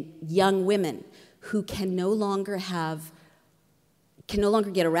and young women who can no longer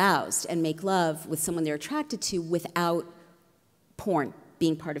get aroused and make love with someone they're attracted to without porn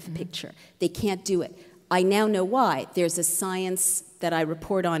being part of the picture. They can't do it. I now know why. There's a science that I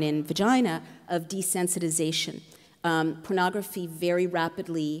report on in Vagina of desensitization. Pornography very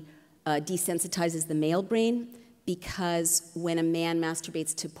rapidly desensitizes the male brain, because when a man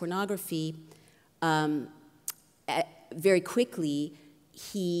masturbates to pornography, very quickly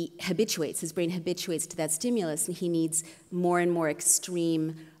he habituates, his brain habituates to that stimulus, and he needs more and more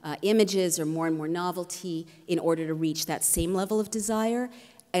extreme images or more and more novelty in order to reach that same level of desire.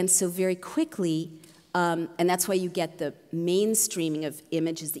 And so very quickly, and that's why you get the mainstreaming of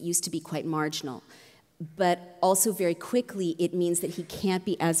images that used to be quite marginal. But also very quickly, it means that he can't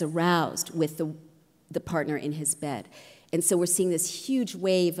be as aroused with the partner in his bed. And so we're seeing this huge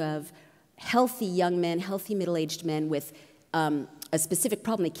wave of healthy young men, healthy middle-aged men with a specific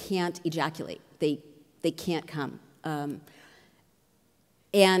problem. They can't ejaculate. They can't come.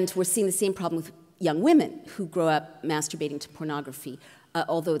 And we're seeing the same problem with young women who grow up masturbating to pornography,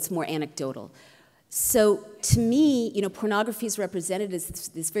 although it's more anecdotal. So to me, you know, pornography is represented as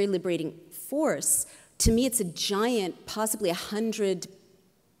this very liberating force to me, it's a giant, possibly $100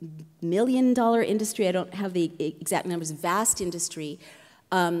 million industry. I don't have the exact numbers. Vast industry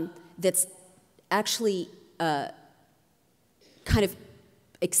that's actually kind of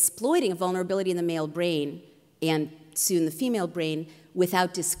exploiting a vulnerability in the male brain and soon the female brain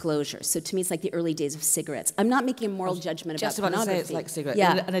without disclosure. So to me, it's like the early days of cigarettes. I'm not making a moral judgment about pornography. Just about to say it's like cigarettes.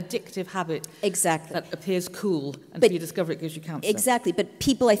 Yeah. An addictive habit exactly. that appears cool until you discover it gives you cancer. Exactly, but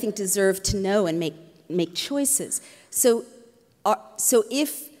people, I think, deserve to know and make choices. So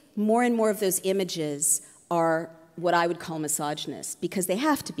if more and more of those images are what I would call misogynist, because they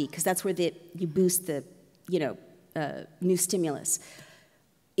have to be, because that's where you boost the new stimulus.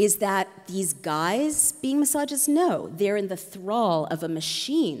 Is that these guys being misogynist? No, they're in the thrall of a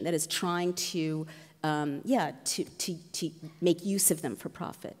machine that is trying to make use of them for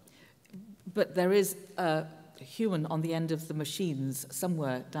profit. But there is a human on the end of the machines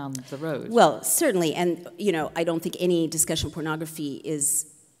somewhere down the road. Well, certainly, and I don't think any discussion of pornography is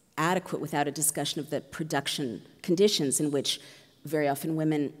adequate without a discussion of the production conditions in which very often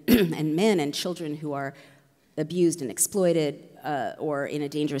women and men and children who are abused and exploited or in a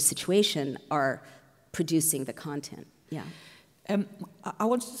dangerous situation are producing the content. Yeah. I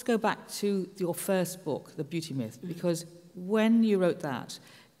want to just go back to your first book, The Beauty Myth, because when you wrote that,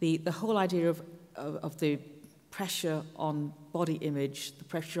 the whole idea of the pressure on body image, the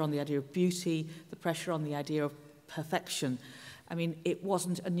pressure on the idea of beauty, the pressure on the idea of perfection, I mean, it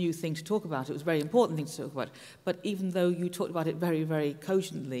wasn't a new thing to talk about. It was a very important thing to talk about. But even though you talked about it very, very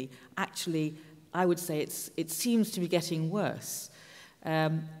cogently, actually, I would say it seems to be getting worse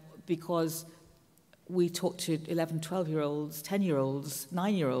because we talk to 11, 12-year-olds, 10-year-olds,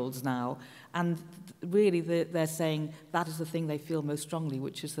 9-year-olds now, and really they're saying that is the thing they feel most strongly,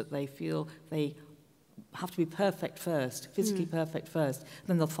 which is that they feel they have to be perfect first, physically perfect first,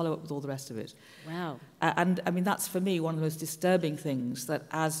 then they'll follow up with all the rest of it. Wow. And I mean, that's for me one of the most disturbing things, that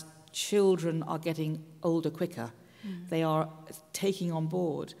as children are getting older quicker, they are taking on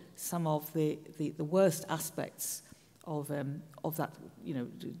board some of the worst aspects of that,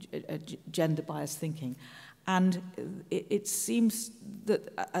 gender biased thinking. And it seems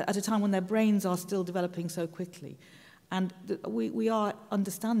that at a time when their brains are still developing so quickly, and we are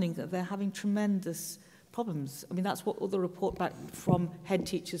understanding that they're having tremendous problems. I mean, that's what the report back from head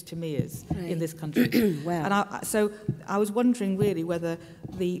teachers to me is in this country. Wow. And so I was wondering really whether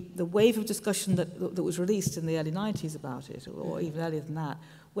the wave of discussion that was released in the early 90s about it, or even earlier than that,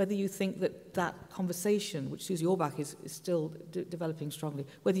 whether you think that conversation, which Susie Orbach is still developing strongly,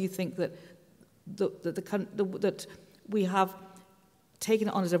 whether you think that that we have taken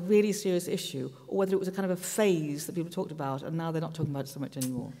it on as a really serious issue, or whether it was a kind of a phase that people talked about and now they're not talking about it so much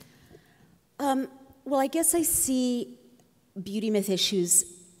anymore. Well, I guess I see beauty myth issues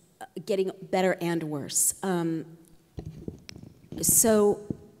getting better and worse. So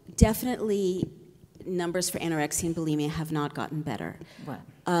definitely numbers for anorexia and bulimia have not gotten better. Right.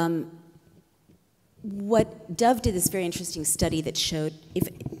 What Dove did this very interesting study that showed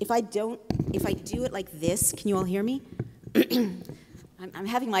if I do it like this, can you all hear me? I'm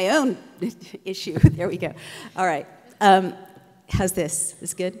having my own issue. There we go. All right. How's this?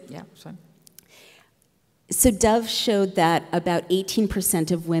 Is good? Yeah, fine. So Dove showed that about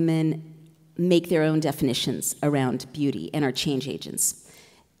 18% of women make their own definitions around beauty and are change agents.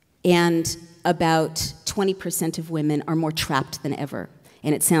 And about 20% of women are more trapped than ever.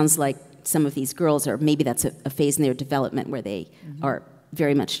 And it sounds like some of these girls are, maybe that's a phase in their development where they are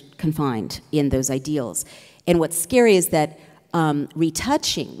very much confined in those ideals. And what's scary is that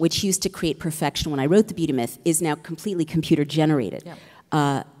retouching, which used to create perfection when I wrote The Beauty Myth, is now completely computer generated.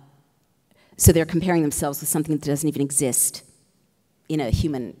 Yeah. So they're comparing themselves with something that doesn't even exist in a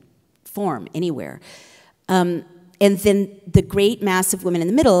human form anywhere. And then the great mass of women in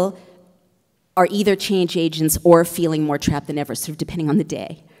the middle are either change agents or feeling more trapped than ever, sort of depending on the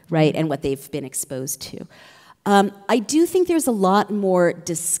day, right, and what they've been exposed to. I do think there's a lot more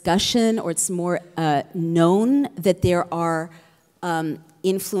discussion, or it's more known that there are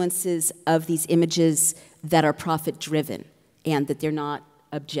influences of these images that are profit-driven and that they're not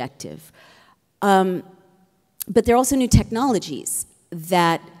objective. But there are also new technologies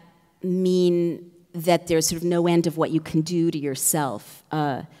that mean that there's sort of no end of what you can do to yourself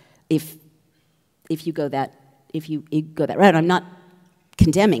if you go that route. I'm not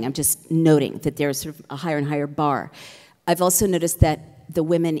condemning. I'm just noting that there's sort of a higher and higher bar. I've also noticed that the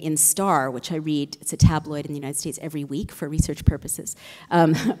women in Star, which I read, it's a tabloid in the United States every week for research purposes,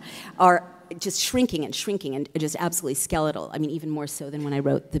 are just shrinking and just absolutely skeletal. I mean, even more so than when I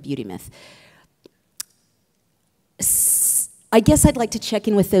wrote The Beauty Myth. I guess I'd like to check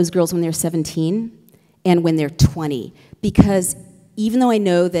in with those girls when they're 17 and when they're 20. Because even though I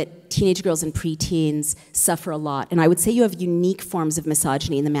know that teenage girls and preteens suffer a lot, and I would say you have unique forms of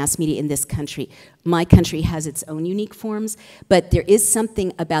misogyny in the mass media in this country. My country has its own unique forms, but there is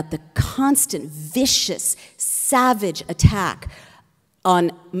something about the constant, vicious, savage attack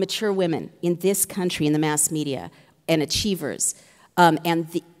on mature women in this country in the mass media and achievers, and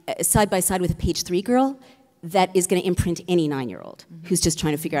the side by side with a page 3 girl, that is going to imprint any 9-year-old who's just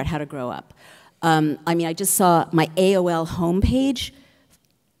trying to figure out how to grow up. I mean, I just saw my AOL homepage.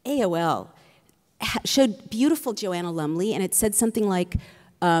 AOL showed beautiful Joanna Lumley, and it said something like,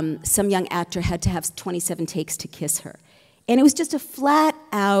 some young actor had to have 27 takes to kiss her. And it was just a flat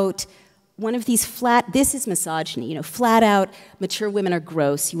out, one of these flat, this is misogyny, you know, flat out, mature women are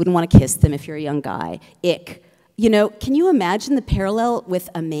gross, you wouldn't want to kiss them if you're a young guy, ick. You know, can you imagine the parallel with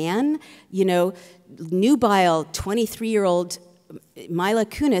a man? You know, nubile 23-year-old Mila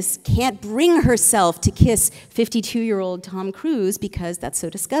Kunis can't bring herself to kiss 52-year-old Tom Cruise because that's so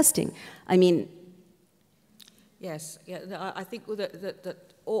disgusting. I mean... Yes, yeah, I think that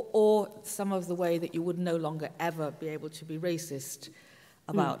or some of the way that you would no longer ever be able to be racist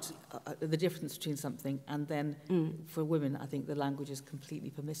about the difference between something, and then for women, I think the language is completely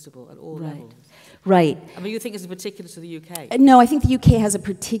permissible at all levels. Right. I mean, you think it's particular to the UK? No, I think the UK has a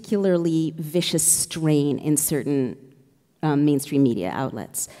particularly vicious strain in certain mainstream media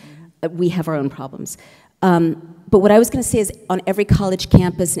outlets. We have our own problems. But what I was going to say is, on every college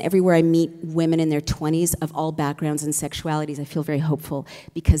campus and everywhere I meet women in their 20s of all backgrounds and sexualities, I feel very hopeful,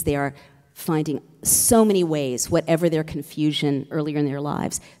 because they are finding so many ways, whatever their confusion earlier in their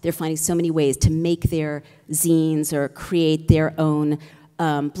lives, they're finding so many ways to make their zines or create their own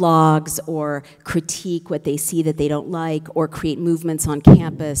blogs, or critique what they see that they don't like, or create movements on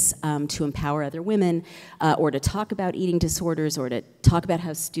campus to empower other women, or to talk about eating disorders, or to talk about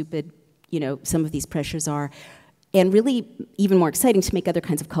how stupid, you know, some of these pressures are, and really, even more exciting, to make other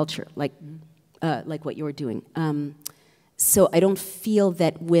kinds of culture, like what you're doing. So I don't feel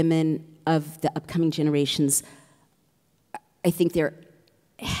that women of the upcoming generations, I think they're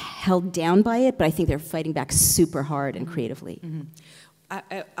held down by it, but I think they're fighting back super hard and creatively.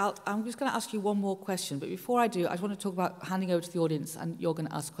 I'm just going to ask you one more question, but before I do, I just want to talk about handing over to the audience, and you're going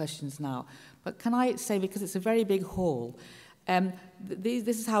to ask questions now. But can I say, because it's a very big hall,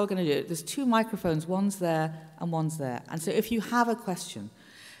 this is how we're going to do it. There's 2 microphones, one's there and one's there. And so if you have a question,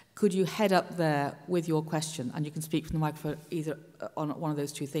 could you head up there with your question, and you can speak from the microphone either on one of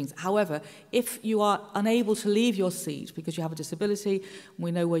those 2 things. However, if you are unable to leave your seat because you have a disability,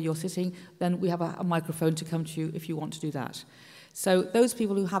 we know where you're sitting, then we have a microphone to come to you if you want to do that. So those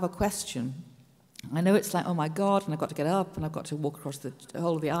people who have a question, I know it's like, oh my God, and I've got to get up, and I've got to walk across the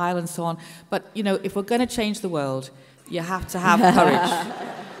whole of the aisle and so on, but, you know, if we're going to change the world, you have to have courage.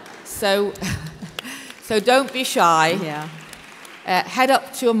 So don't be shy. Yeah. Head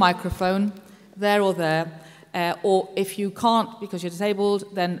up to a microphone, there or there, or if you can't because you're disabled,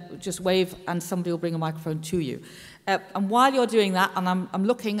 then just wave and somebody will bring a microphone to you. And while you're doing that, and I'm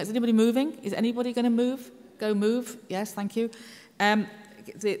looking, is anybody moving? Is anybody going to move? Go move. Yes, thank you. One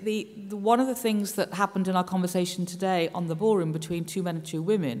of the things that happened in our conversation today on the ballroom between 2 men and 2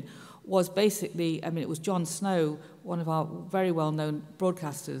 women was basically, I mean, it was Jon Snow, one of our very well-known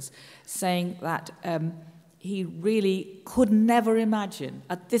broadcasters, saying that he really could never imagine,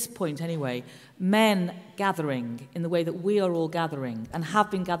 at this point anyway, men gathering in the way that we are all gathering and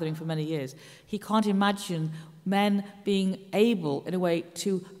have been gathering for many years. He can't imagine men being able, in a way,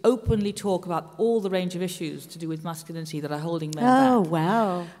 to openly talk about all the range of issues to do with masculinity that are holding men back. Oh,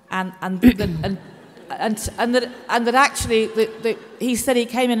 wow. And that actually, he said he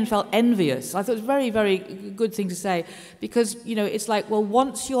came in and felt envious. I thought it was a very, very good thing to say, because, you know, it's like, well,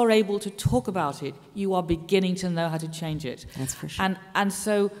 once you're able to talk about it, you are beginning to know how to change it. That's for sure. And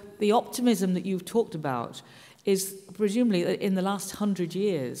so the optimism that you've talked about is presumably in the last 100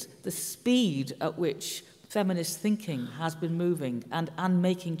 years, the speed at which feminist thinking has been moving and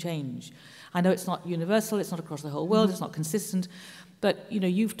making change. I know it's not universal, it's not across the whole world, it's not consistent, but, you know,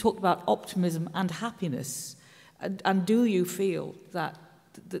 you've talked about optimism and happiness. And do you feel that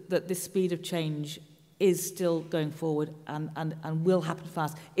this speed of change is still going forward and will happen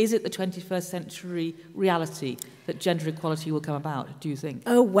fast? Is it the 21st century reality that gender equality will come about, do you think?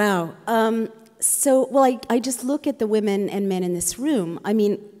 Oh, wow. I just look at the women and men in this room. I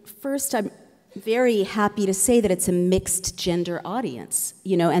mean, first, I'm very happy to say that it's a mixed gender audience,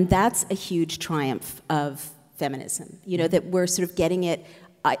 you know, and that's a huge triumph of feminism, you know, that we're sort of getting it.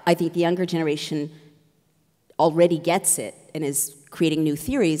 I think the younger generation already gets it and is creating new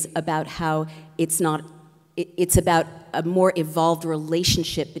theories about how it's not it's about a more evolved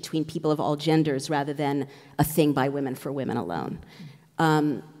relationship between people of all genders rather than a thing by women for women alone.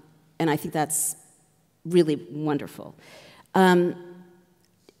 And I think that's really wonderful.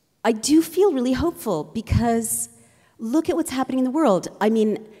 I do feel really hopeful because look at what's happening in the world. I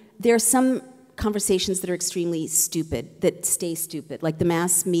mean, there are some conversations that are extremely stupid, that stay stupid. Like the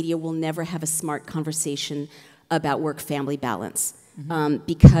mass media will never have a smart conversation about work-family balance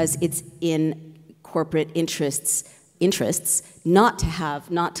because it's in corporate interests not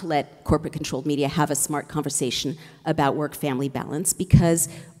to let corporate-controlled media have a smart conversation about work-family balance because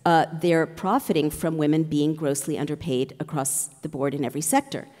they're profiting from women being grossly underpaid across the board in every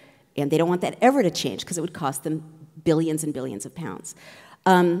sector. And they don't want that ever to change because it would cost them billions and billions of pounds.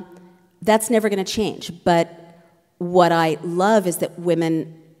 That's never going to change. But what I love is that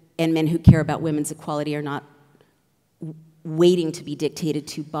women and men who care about women's equality are not waiting to be dictated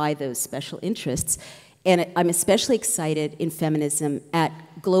to by those special interests. And I'm especially excited in feminism at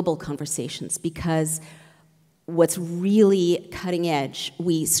global conversations because what's really cutting edge,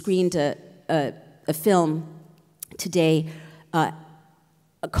 we screened a film today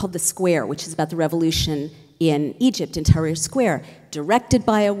called The Square, which is about the revolution in Egypt, in Tahrir Square, directed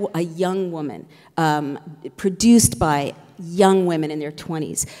by a young woman, produced by young women in their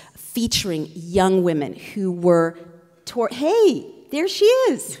 20s, featuring young women who were hey, there she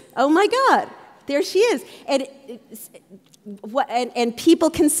is. Oh my God, there she is. And people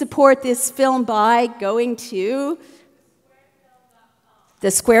can support this film by going to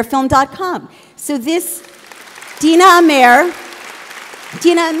thesquarefilm.com. So this, Dina Amer,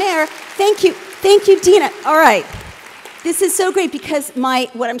 thank you, Dina. All right. This is so great because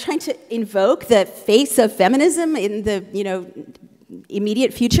what I'm trying to invoke, the face of feminism in the,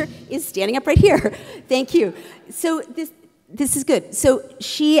 immediate future is standing up right here. Thank you. So this is good. So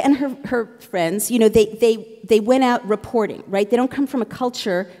she and her friends, they went out reporting, right? They don't come from a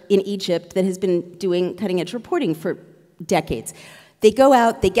culture in Egypt that has been doing cutting-edge reporting for decades. They go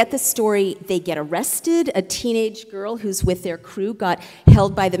out, they get the story, they get arrested. A teenage girl who's with their crew got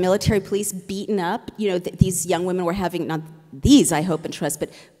held by the military police, beaten up. These young women were having, not these, I hope and trust,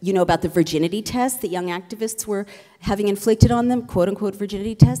 but about the virginity test that young activists were having inflicted on them, quote-unquote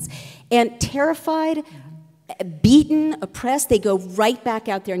virginity tests. And terrified, beaten, oppressed, they go right back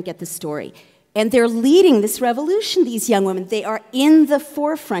out there and get the story. And they're leading this revolution, these young women. They are in the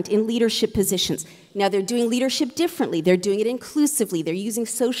forefront in leadership positions. Now, they're doing leadership differently. They're doing it inclusively. They're using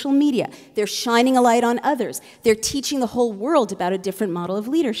social media. They're shining a light on others. They're teaching the whole world about a different model of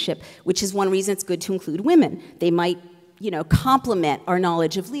leadership, which is one reason it's good to include women. They might, complement our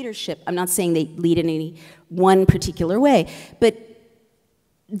knowledge of leadership. I'm not saying they lead in any one particular way, but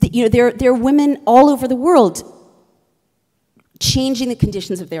there are women all over the world changing the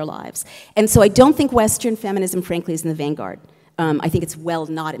conditions of their lives. And so I don't think Western feminism, frankly, is in the vanguard. I think it's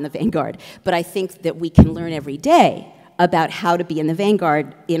not in the vanguard. But I think that we can learn every day about how to be in the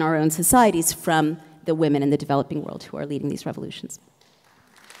vanguard in our own societies from the women in the developing world who are leading these revolutions.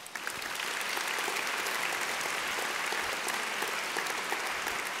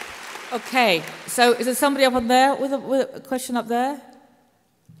 Okay, so is there somebody up on there with a question up there?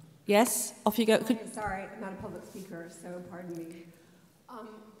 Yes, off you go. Sorry, I'm not a public speaker, so pardon me.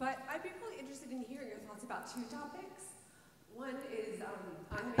 But I'd be really interested in hearing your thoughts about two topics. One is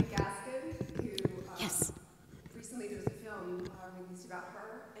Anna Gaskin, who recently there was a film released about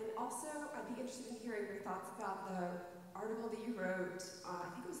her. And also, I'd be interested in hearing your thoughts about the article that you wrote, I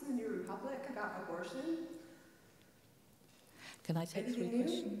think it was in the New Republic, about abortion. Can I take three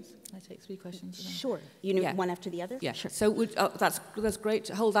questions? Can I take three questions? Sure. You know, one after the other? Yeah. Sure. So that's great.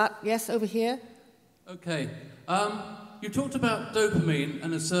 Hold that. Yes, over here. Okay. You talked about dopamine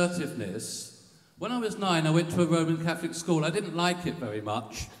and assertiveness. When I was 9, I went to a Roman Catholic school. I didn't like it very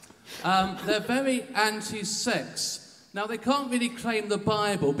much. They're very anti-sex. Now, they can't really claim the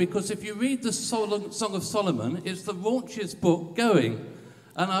Bible because if you read the Song of Solomon, it's the raunchiest book going.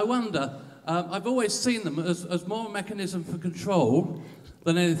 And I wonder... I've always seen them as more a mechanism for control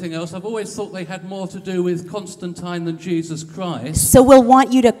than anything else. I've always thought they had more to do with Constantine than Jesus Christ. So we'll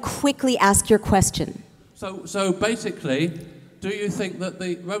want you to quickly ask your question. So basically, do you think that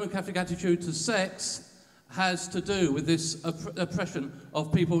the Roman Catholic attitude to sex has to do with this oppression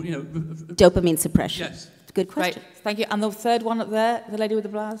of people, Dopamine suppression. Yes. Good question. Great, thank you. And the third one up there, the lady with the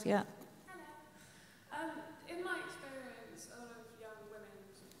blouse, yeah.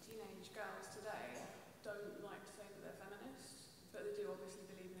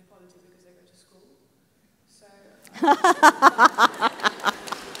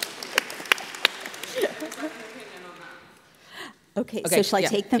 Okay, so shall I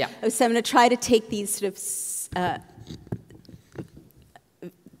take them? Yeah. Oh, so I'm going to try to take these sort of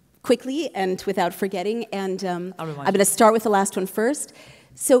quickly and without forgetting, and I'm going to start with the last one first.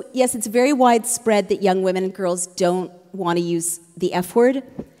 So yes, it's very widespread that young women and girls don't want to use the F word.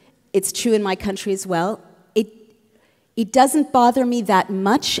 It's true in my country as well. It doesn't bother me that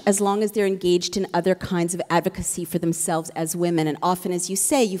much as long as they're engaged in other kinds of advocacy for themselves as women. And often, as you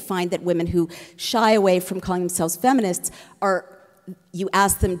say, you find that women who shy away from calling themselves feminists you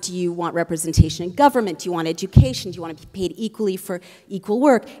ask them, do you want representation in government? Do you want education? Do you want to be paid equally for equal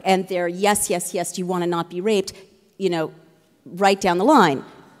work? And they're yes, yes, yes, do you want to not be raped? You know, right down the line,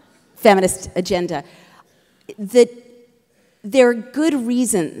 feminist agenda. There are good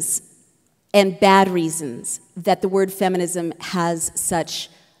reasons and bad reasons that the word feminism has such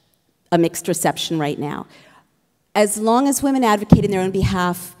a mixed reception right now. As long as women advocate in their own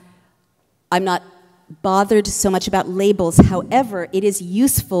behalf, I'm not bothered so much about labels. However, it is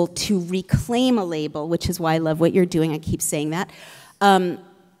useful to reclaim a label, which is why I love what you're doing. I keep saying that,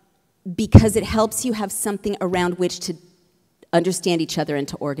 because it helps you have something around which to understand each other and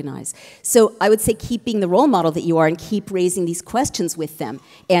to organize. So I would say keeping the role model that you are and keep raising these questions with them,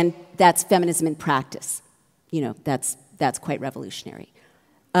 and that's feminism in practice. You know, that's quite revolutionary.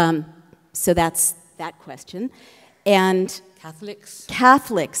 So that's that question. And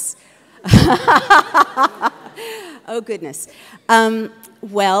Catholics. Oh, goodness.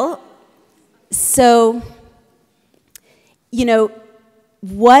 Well, so, you know,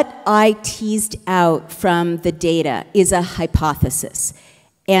 what I teased out from the data is a hypothesis.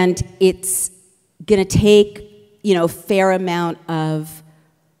 And it's going to take, you know, a fair amount of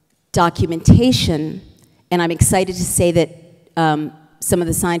documentation. And I'm excited to say that some of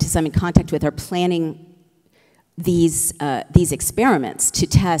the scientists I'm in contact with are planning these experiments to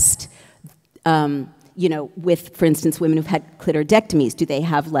test, you know, with, for instance, women who've had clitoridectomies. Do they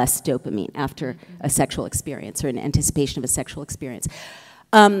have less dopamine after a sexual experience or in anticipation of a sexual experience?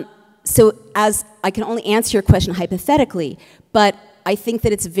 So as I can only answer your question hypothetically, but I think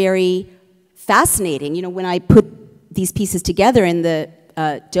that it's very fascinating. You know, when I put these pieces together in the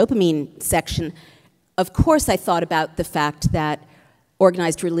dopamine section, of course I thought about the fact that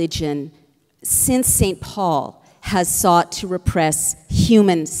organized religion, since St. Paul, has sought to repress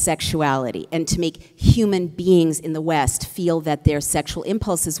human sexuality and to make human beings in the West feel that their sexual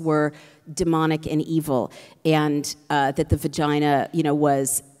impulses were demonic and evil, and that the vagina, you know,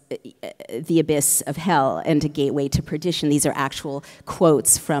 was the abyss of hell and a gateway to perdition. These are actual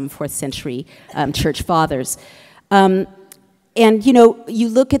quotes from 4th century church fathers. And, you know, you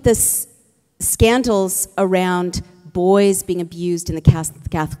look at the scandals around boys being abused in the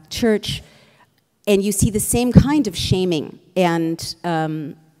Catholic Church, and you see the same kind of shaming and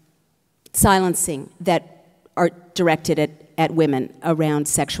silencing that are directed at women around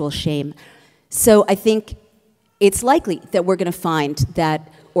sexual shame. So I think it's likely that we're going to find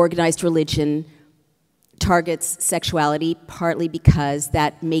that organized religion targets sexuality partly because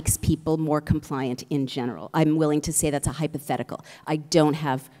that makes people more compliant in general. I'm willing to say that's a hypothetical. I don't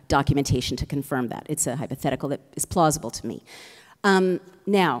have documentation to confirm that. It's a hypothetical that is plausible to me.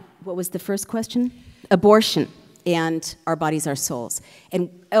 Now, what was the first question? Abortion and Our Bodies, Our Souls. And,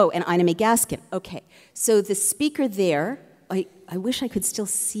 oh, and Ina May Gaskin. Okay, so the speaker there, I wish I could still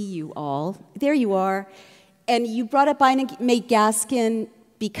see you all. There you are. And you brought up Ina May Gaskin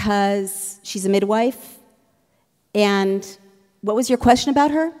because she's a midwife. And what was your question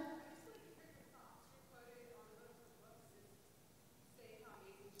about her?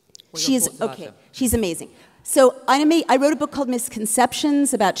 She's, okay, she's amazing. So Ina May, I wrote a book called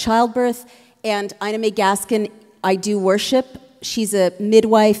Misconceptions about childbirth, and Ina May Gaskin, I do worship. She's a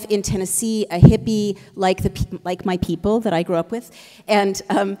midwife in Tennessee, a hippie like my people that I grew up with, and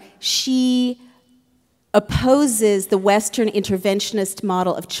she opposes the Western interventionist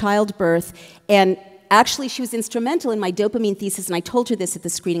model of childbirth, and actually she was instrumental in my dopamine thesis, and I told her this at the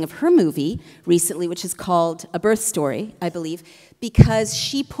screening of her movie recently, which is called A Birth Story, I believe, because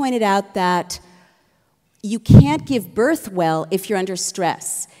she pointed out that you can't give birth well if you're under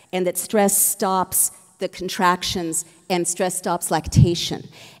stress, and that stress stops the contractions and stress stops lactation.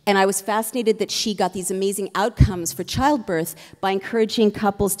 And I was fascinated that she got these amazing outcomes for childbirth by encouraging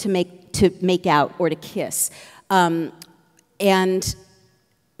couples to make out or to kiss. And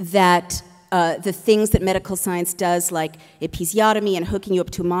that the things that medical science does, like episiotomy and hooking you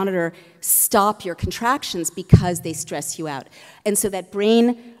up to a monitor, stop your contractions because they stress you out. And so that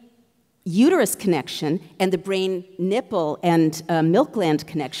brain uterus connection and the brain nipple and milk gland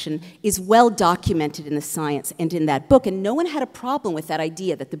connection is well documented in the science and in that book, and no one had a problem with that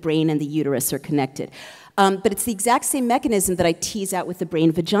idea that the brain and the uterus are connected. But it's the exact same mechanism that I tease out with the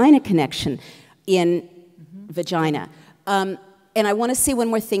brain-vagina connection in vagina. And I want to say one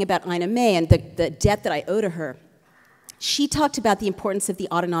more thing about Ina May and the debt that I owe to her. She talked about the importance of the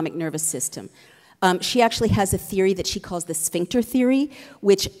autonomic nervous system. She actually has a theory that she calls the sphincter theory,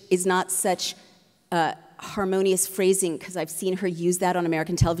 which is not such harmonious phrasing, because I've seen her use that on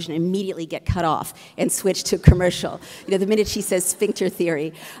American television and immediately get cut off and switch to a commercial. You know, the minute she says sphincter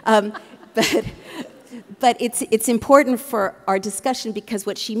theory. But it's important for our discussion, because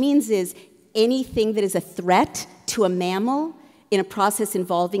what she means is anything that is a threat to a mammal in a process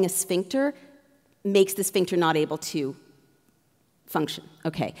involving a sphincter makes the sphincter not able to function.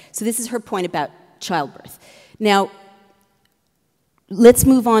 Okay, so this is her point about childbirth. Now, let's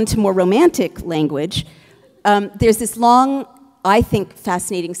move on to more romantic language. There's this long, I think,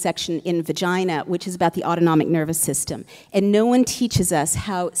 fascinating section in Vagina, which is about the autonomic nervous system. And no one teaches us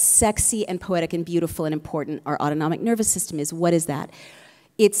how sexy and poetic and beautiful and important our autonomic nervous system is. What is that?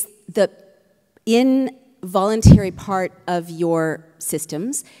 It's the involuntary part of your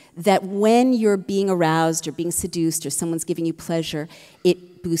systems that when you're being aroused or being seduced or someone's giving you pleasure,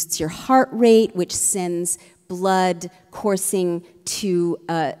 it boosts your heart rate, which sends blood coursing to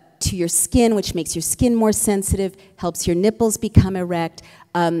your skin, which makes your skin more sensitive, helps your nipples become erect,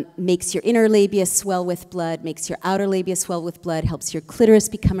 makes your inner labia swell with blood, makes your outer labia swell with blood, helps your clitoris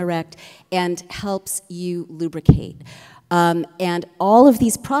become erect, and helps you lubricate. And all of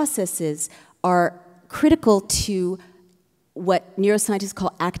these processes are critical to what neuroscientists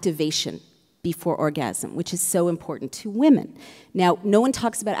call activation before orgasm, which is so important to women. Now, no one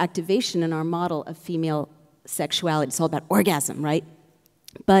talks about activation in our model of female sexuality. It's all about orgasm, right?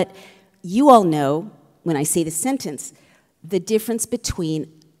 But you all know, when I say this sentence, the difference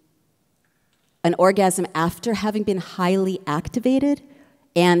between an orgasm after having been highly activated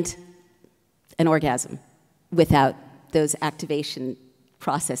and an orgasm without those activation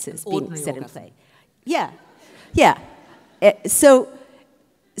processes being set in play. Yeah, yeah. So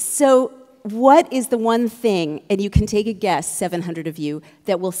what is the one thing, and you can take a guess, 700 of you,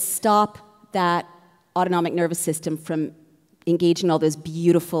 that will stop that autonomic nervous system from engaging in all those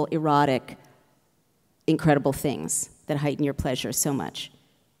beautiful, erotic, incredible things that heighten your pleasure so much?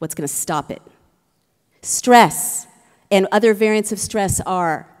 What's going to stop it? Stress. And other variants of stress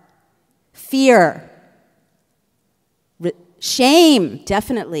are fear, shame,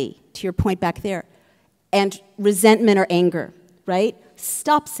 definitely, to your point back there, and resentment or anger, right?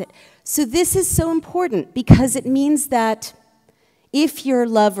 Stops it. So this is so important because it means that if your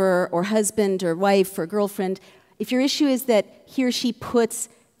lover or husband or wife or girlfriend, if your issue is that he or she puts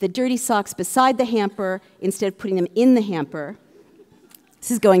the dirty socks beside the hamper instead of putting them in the hamper,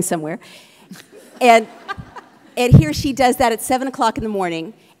 this is going somewhere, and he or she does that at 7 o'clock in the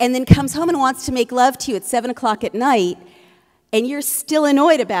morning and then comes home and wants to make love to you at 7 o'clock at night, and you're still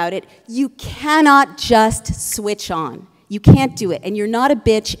annoyed about it, you cannot just switch on. You can't do it. And you're not a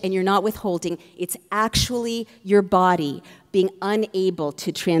bitch and you're not withholding. It's actually your body being unable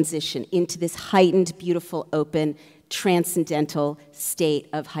to transition into this heightened, beautiful, open, transcendental state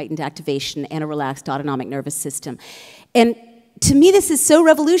of heightened activation and a relaxed autonomic nervous system. And to me, this is so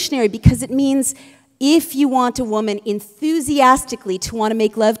revolutionary because it means if you want a woman enthusiastically to want to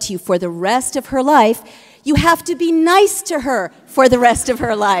make love to you for the rest of her life, you have to be nice to her for the rest of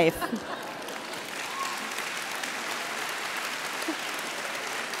her life.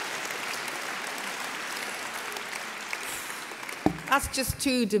 That's just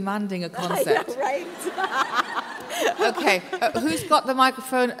too demanding a concept. I know, right? Okay, who's got the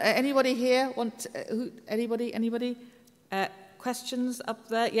microphone? Anybody here? Anybody? Questions up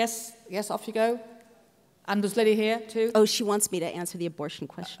there? Yes, off you go. And was Liddy here too? Oh, she wants me to answer the abortion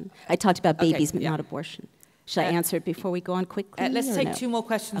question. I talked about babies, but not abortion. Should I answer it before we go on quickly? Let's take two more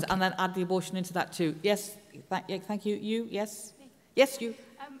questions and then add the abortion into that too. Yes, thank you. You, yes? Yes, you.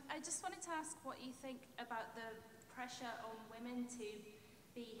 I just wanted to ask what you think about the pressure on women to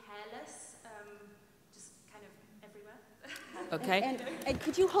be hairless, just kind of everywhere. Okay. And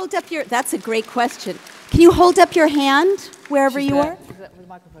could you hold up your, that's a great question. Can you hold up your hand wherever you are? She's there with the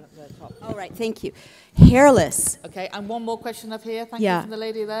microphone up there at the top. All right, thank you. Hairless. Okay, and one more question up here. Thank you from the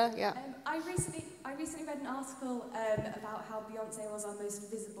lady there. Yeah. I recently read an article about how Beyonce was our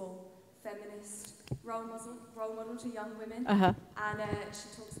most visible feminist role model to young women. Uh-huh. And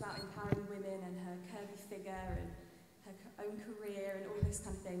she talks about empowering women and her curvy figure and her own career and all this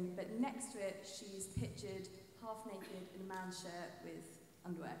kind of thing. But next to it, she's pictured half naked in a man's shirt with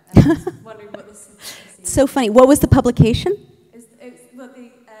underwear. And I was wondering what the significance is. So funny. What was the publication? It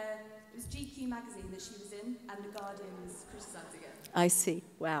was GQ magazine that she was in, and The Guardian's criticising it. I see.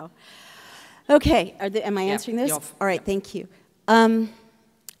 Wow. Okay. Am I answering those? All right. Thank you.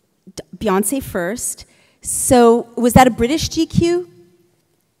 Beyonce first. So was that a British GQ?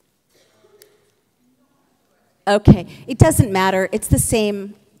 Okay. It doesn't matter. It's the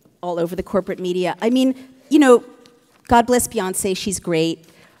same all over the corporate media. I mean, you know, God bless Beyonce. She's great.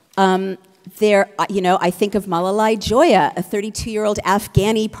 I think of Malalai Joya, a 32-year-old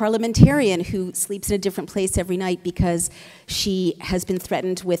Afghani parliamentarian who sleeps in a different place every night because she has been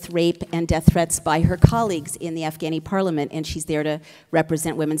threatened with rape and death threats by her colleagues in the Afghani parliament, and she's there to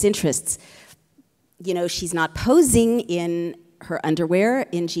represent women's interests. You know, she's not posing in her underwear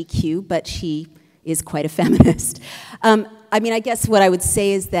in GQ, but she is quite a feminist. I mean, I guess what I would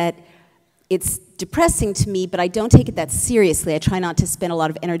say is that it's depressing to me, but I don't take it that seriously. I try not to spend a lot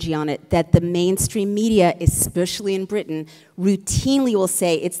of energy on it, that the mainstream media, especially in Britain, routinely will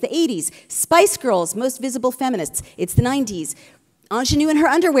say, it's the 80s, Spice Girls, most visible feminists. It's the 90s, Ingenue in her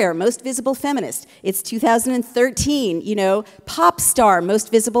underwear, most visible feminist. It's 2013, you know, pop star,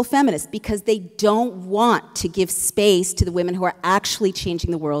 most visible feminist, because they don't want to give space to the women who are actually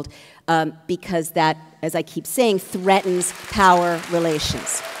changing the world, because that, as I keep saying, threatens power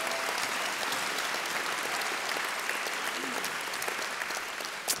relations.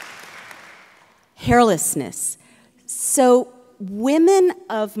 Hairlessness. So women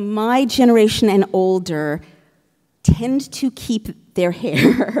of my generation and older tend to keep their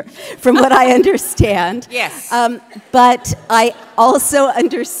hair, from what I understand. Yes. But I also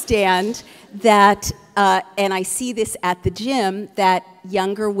understand that, and I see this at the gym, that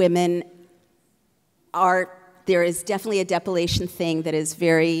younger women there is definitely a depilation thing that is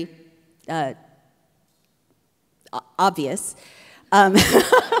very obvious.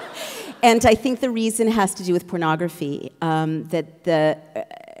 And I think the reason has to do with pornography, that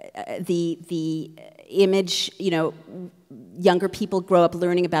the image, you know, younger people grow up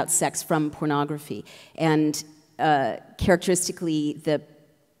learning about sex from pornography. And characteristically, the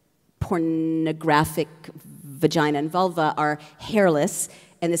pornographic vagina and vulva are hairless.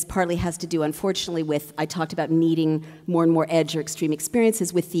 And this partly has to do, unfortunately, with, I talked about needing more and more edge or extreme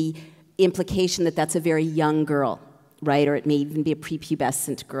experiences, with the implication that that's a very young girl. Right, or it may even be a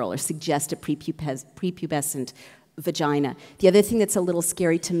prepubescent girl, or suggest a prepubescent vagina. The other thing that's a little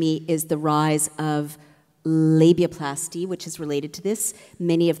scary to me is the rise of labiaplasty, which is related to this.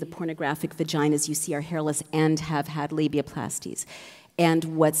 Many of the pornographic vaginas you see are hairless and have had labiaplasties. And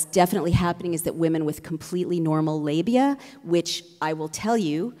what's definitely happening is that women with completely normal labia, which I will tell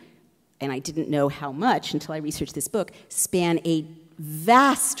you, and I didn't know how much until I researched this book, span a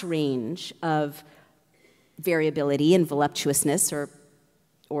vast range of variability and voluptuousness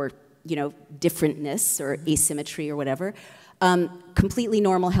or you know, differentness or asymmetry or whatever. Completely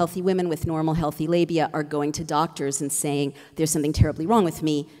normal, healthy women with normal, healthy labia are going to doctors and saying, there's something terribly wrong with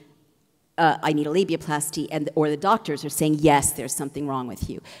me, I need a labiaplasty, or the doctors are saying, yes, there's something wrong with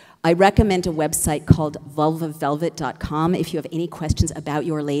you. I recommend a website called vulvavelvet.com if you have any questions about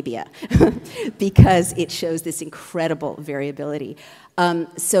your labia, because it shows this incredible variability.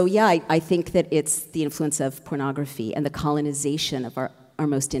 So yeah, I think that it's the influence of pornography and the colonization of our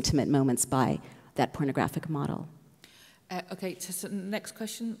most intimate moments by that pornographic model. Okay, so next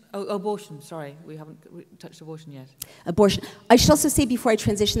question. Oh, abortion, sorry. We haven't touched abortion yet. Abortion. I should also say before I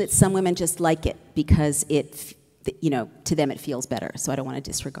transition that some women just like it because it, you know, to them it feels better, so I don't want to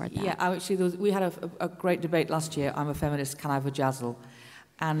disregard that. Yeah, actually, we had a great debate last year, I'm a feminist, can I vajazzle?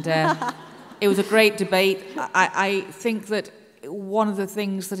 And it was a great debate. I think that one of the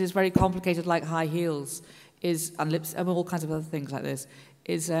things that is very complicated, like high heels, is, and lips, and all kinds of other things like this,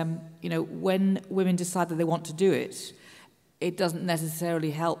 is, you know, when women decide that they want to do it, it doesn't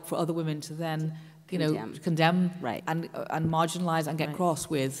necessarily help for other women to then, you know, condemn right. and marginalize and get right. cross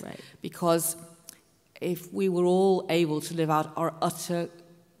with, right. because if we were all able to live out our utter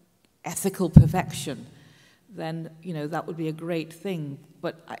ethical perfection, then, you know, that would be a great thing.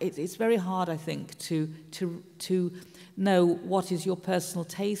 But it's very hard, I think, to know what is your personal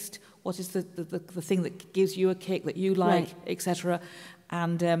taste, what is the thing that gives you a kick that you like, right. etc.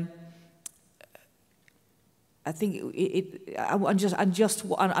 And I think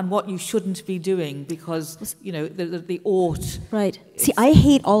and what you shouldn't be doing, because, you know, the ought. Right. See, I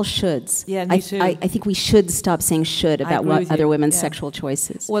hate all shoulds. Yeah, me too. I think we should stop saying should about what other women's sexual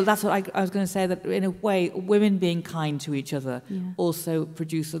choices. Well, that's what I was going to say, that in a way, women being kind to each other also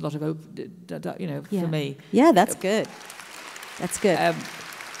produce a lot of, you know, for me. Yeah, that's good. That's good.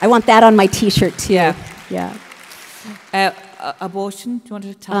 I want that on my T-shirt too. Yeah. abortion? Do you want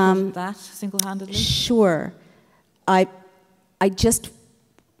to tackle that single-handedly? Sure. I'm just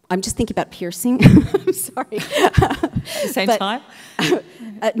thinking about piercing. I'm sorry. At the same time?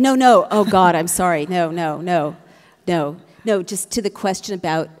 No. Oh, God, I'm sorry. No. Just to the question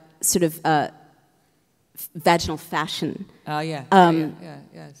about sort of vaginal fashion.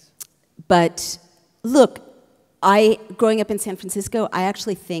 Yes. But look, growing up in San Francisco, I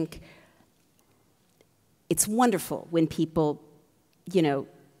actually think it's wonderful when people,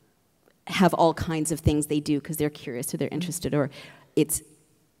 have all kinds of things they do because they're curious or they're interested or it's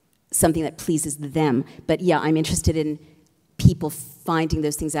something that pleases them. But yeah, I'm interested in people finding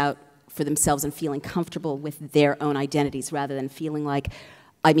those things out for themselves and feeling comfortable with their own identities rather than feeling like,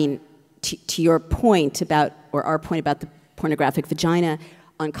 to your point about, or our point about the pornographic vagina,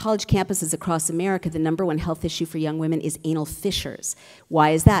 on college campuses across America, the #1 health issue for young women is anal fissures. Why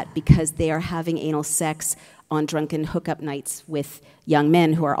is that? Because they are having anal sex on drunken hookup nights with young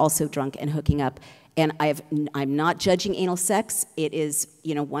men who are also drunk and hooking up. And I'm not judging anal sex. It is,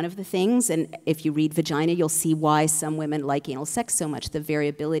 one of the things, and if you read Vagina, you'll see why some women like anal sex so much. The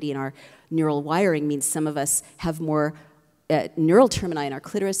variability in our neural wiring means some of us have more neural termini in our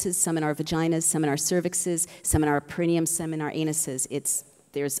clitorises, some in our vaginas, some in our cervixes, some in our perineum, some in our anuses.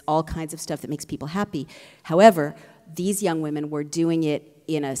 There's all kinds of stuff that makes people happy. However, these young women were doing it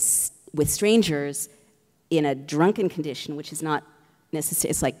with strangers in a drunken condition, which is not necessary.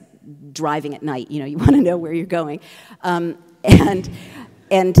 It's like driving at night. You want to know where you're going, and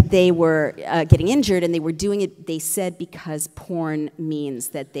they were getting injured, and they were doing it. They said because porn means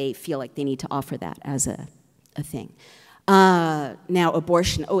that they feel like they need to offer that as a thing. Now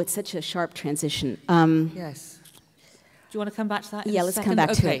abortion. Oh, it's such a sharp transition. Yes. Do you want to come back to that? Yeah, let's come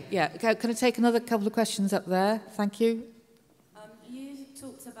back to it. Yeah. Can I take another couple of questions up there? Thank you. You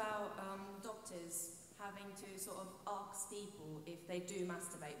talked about doctors having to sort of ask people if they do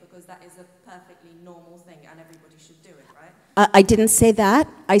masturbate because that is a perfectly normal thing and everybody should do it, right? I didn't say that.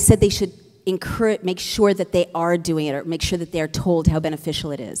 I said they should make sure that they are doing it or make sure that they are told how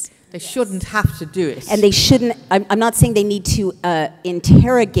beneficial it is. They shouldn't have to do it. And they shouldn't, I'm not saying they need to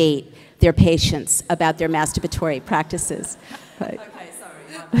interrogate their patients about their masturbatory practices. But okay, sorry.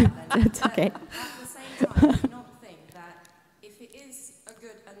 My bad then. That's okay. At the same time, do you not think that if it is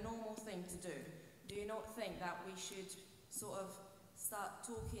a normal thing to do you not think that we should sort of start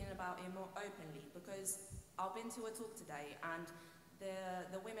talking about it more openly? Because I've been to a talk today and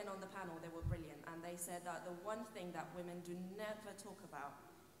the women on the panel, they were brilliant, and they said that the one thing that women do never talk about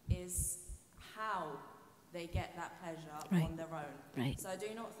is how they get that pleasure on their own. Right. So do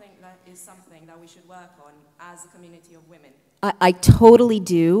you not think that is something that we should work on as a community of women? I totally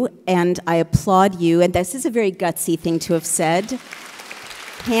do, and I applaud you, and this is a very gutsy thing to have said.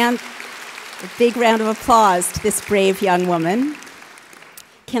 A big round of applause to this brave young woman.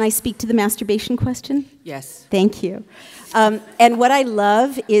 Can I speak to the masturbation question? Yes. Thank you. And what I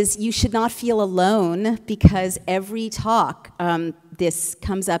love is you should not feel alone because every talk, this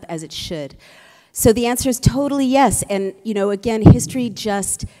comes up as it should. So the answer is totally yes. And, again, history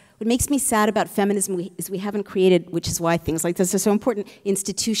what makes me sad about feminism is we haven't created, which is why things like this are so important,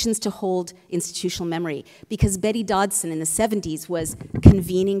 institutions to hold institutional memory. Because Betty Dodson in the 70s was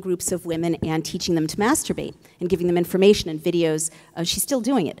convening groups of women and teaching them to masturbate and giving them information and videos, she's still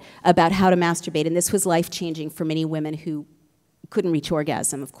doing it, about how to masturbate. And this was life-changing for many women who couldn't reach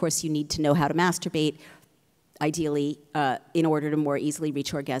orgasm. Of course, you need to know how to masturbate, ideally, in order to more easily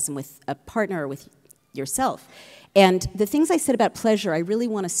reach orgasm with a partner or with yourself. And the things I said about pleasure, I really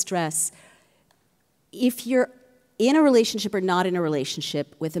want to stress, if you're in a relationship or not in a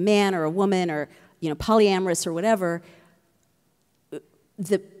relationship with a man or a woman or, polyamorous or whatever,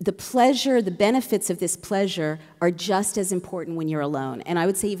 the pleasure, the benefits of this pleasure are just as important when you're alone, and I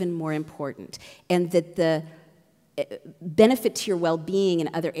would say even more important. And that the benefit to your well-being in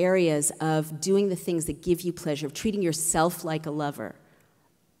other areas of doing the things that give you pleasure, of treating yourself like a lover,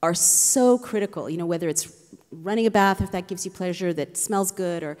 are so critical, whether it's running a bath, if that gives you pleasure, that smells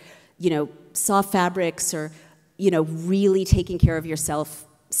good, or, soft fabrics, or, really taking care of yourself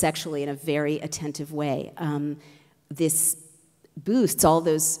sexually in a very attentive way. This boosts all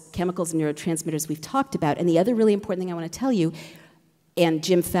those chemicals and neurotransmitters we've talked about. And the other really important thing I want to tell you, and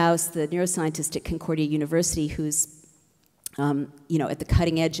Jim Faust, the neuroscientist at Concordia University, who's at the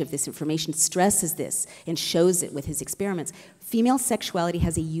cutting edge of this information, stresses this and shows it with his experiments. Female sexuality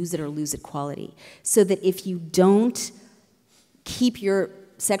has a use it or lose it quality. So that if you don't keep your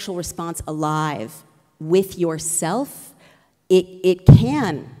sexual response alive with yourself, it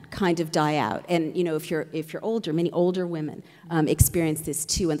can kind of die out. And if you're older, many older women experience this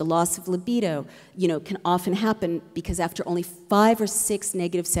too. And the loss of libido, can often happen because after only 5 or 6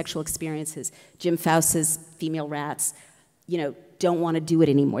 negative sexual experiences, Jim Fauce's female rats, don't want to do it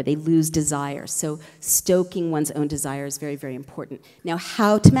anymore. They lose desire. So stoking one's own desire is very, very important. Now,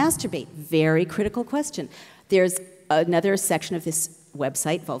 how to masturbate? Very critical question. There's another section of this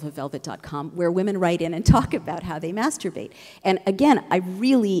website, vulvavelvet.com, where women write in and talk about how they masturbate. And again, I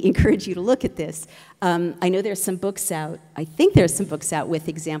really encourage you to look at this. I know there's some books out. I think there's some books out with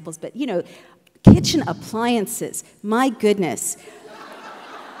examples, but kitchen appliances, my goodness.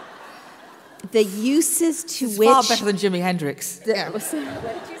 The uses to it's which... far better than Jimi Hendrix. What did you say?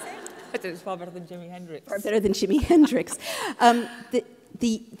 I said it's far better than Jimi Hendrix. Far better than Jimi Hendrix.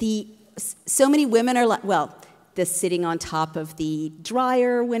 So many women are like, well, the sitting on top of the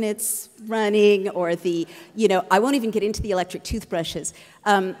dryer when it's running, or the, I won't even get into the electric toothbrushes.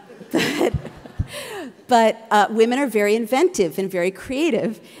 But women are very inventive and very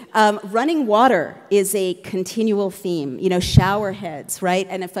creative. Running water is a continual theme, shower heads, right?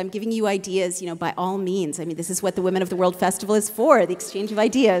 And if I'm giving you ideas, by all means, I mean, this is what the Women of the World Festival is for, the exchange of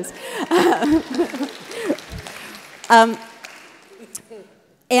ideas.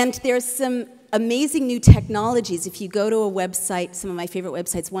 And there's some amazing new technologies. If you go to a website, some of my favorite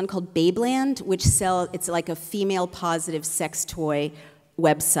websites, one called Babeland, which it's like a female positive sex toy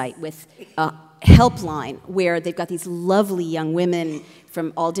website with a helpline where they've got these lovely young women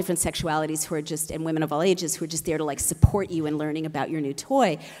from all different sexualities who are and women of all ages who are just there to support you in learning about your new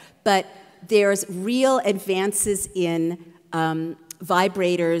toy. But there's real advances in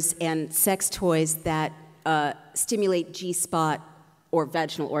vibrators and sex toys that stimulate G-spot or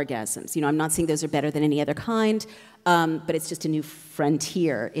vaginal orgasms. I'm not saying those are better than any other kind, but it's just a new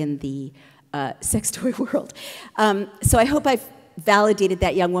frontier in the sex toy world. So I hope I've validated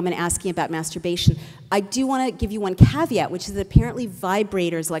that young woman asking about masturbation. I do want to give you one caveat, which is that apparently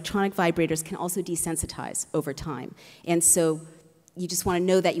vibrators, electronic vibrators, can also desensitize over time. And so you just want to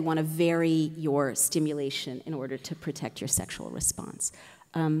know that you want to vary your stimulation in order to protect your sexual response.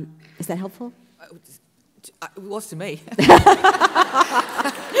 Is that helpful? It was to me.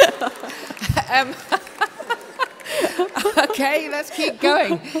 Okay, let's keep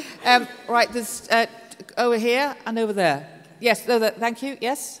going. Right, there's over here and over there. Yes, thank you,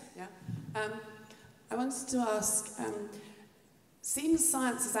 yes? Yeah. I wanted to ask, seems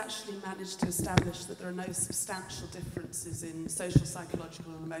science has actually managed to establish that there are no substantial differences in social,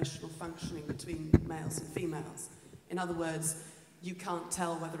 psychological and emotional functioning between males and females. In other words, you can't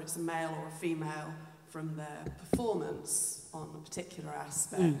tell whether it's a male or a female from their performance on a particular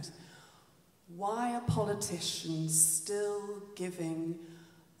aspect. Why are politicians still giving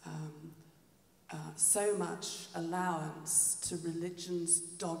so much allowance to religion's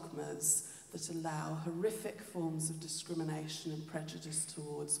dogmas that allow horrific forms of discrimination and prejudice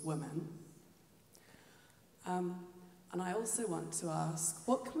towards women? And I also want to ask,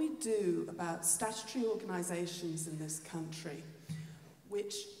 what can we do about statutory organisations in this country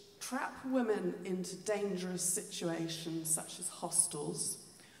which trap women into dangerous situations such as hostels,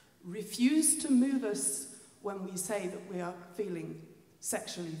 refuse to move us when we say that we are feeling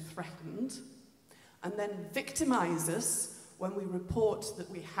sexually threatened, and then victimise us when we report that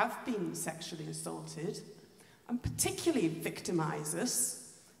we have been sexually assaulted, and particularly victimise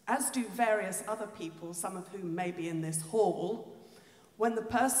us, as do various other people, some of whom may be in this hall, when the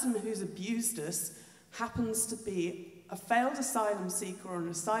person who's abused us happens to be a failed asylum seeker or an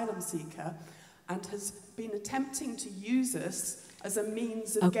asylum seeker and has been attempting to use us as a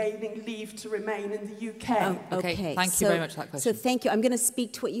means of gaining leave to remain in the UK. Okay, thank you very much for that question. So thank you. I'm going to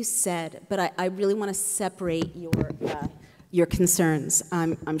speak to what you said, but I really want to separate your concerns.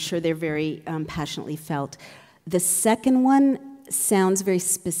 I'm sure they're very passionately felt. The second one sounds very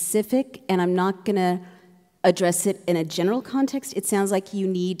specific, and I'm not going to address it in a general context. It sounds like you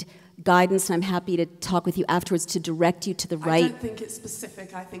need guidance, and I'm happy to talk with you afterwards to direct you to the right. I don't think it's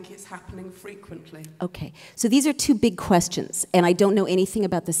specific. I think it's happening frequently. Okay. So these are two big questions, and I don't know anything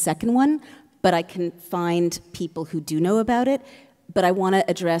about the second one, but I can find people who do know about it. But I want to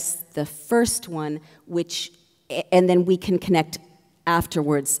address the first one, and then we can connect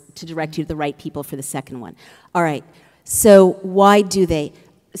afterwards to direct you to the right people for the second one. All right. So why do they?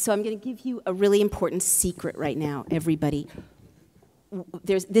 So I'm going to give you a really important secret right now, everybody.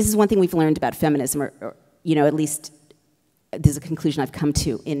 This is one thing we've learned about feminism, or at least there's a conclusion I've come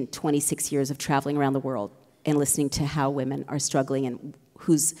to in 26 years of traveling around the world and listening to how women are struggling and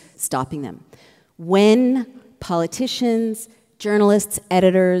who's stopping them. When politicians, journalists,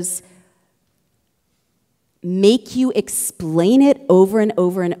 editors make you explain it over and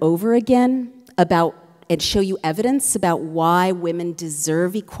over and over again and show you evidence about why women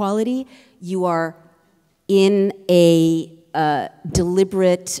deserve equality, you are in a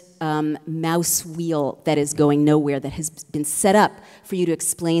deliberate mouse wheel that is going nowhere, that has been set up for you to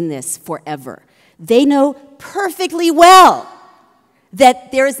explain this forever. They know perfectly well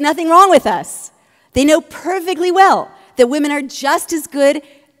that there is nothing wrong with us. They know perfectly well that women are just as good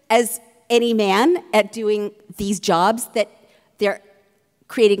as any man at doing these jobs that they're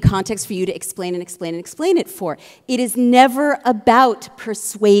creating context for you to explain and explain and explain it for. It is never about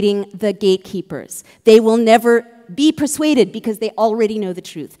persuading the gatekeepers. They will never be persuaded because they already know the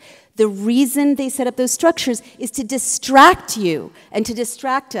truth. The reason they set up those structures is to distract you and to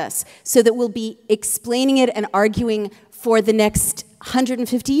distract us so that we'll be explaining it and arguing for the next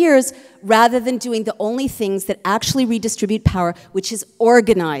 150 years rather than doing the only things that actually redistribute power, which is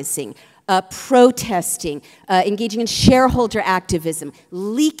organizing, protesting, engaging in shareholder activism,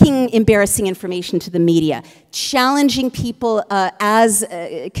 leaking embarrassing information to the media, challenging people as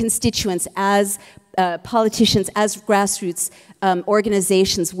constituents, as politicians, as grassroots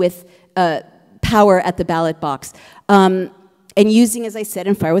organizations with power at the ballot box. And using, as I said,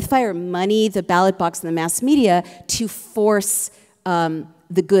 in Fire with Fire, money, the ballot box, and the mass media to force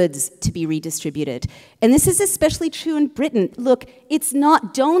the goods to be redistributed. And this is especially true in Britain. Look, it's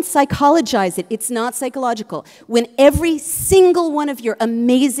not, don't psychologize it. It's not psychological. When every single one of your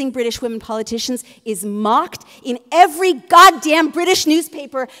amazing British women politicians is mocked in every goddamn British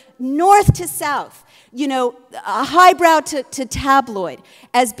newspaper, north to south, you know, highbrow to tabloid,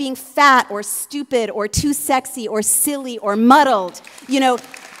 as being fat or stupid or too sexy or silly or muddled, you know,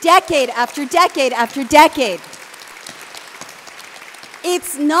 decade after decade after decade.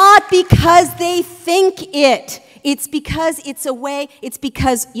 It's not because they think it. It's because it's a way, it's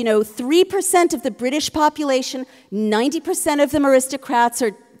because, you know, 3% of the British population, 90% of them aristocrats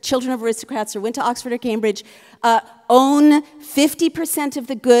or children of aristocrats or went to Oxford or Cambridge, own 50% of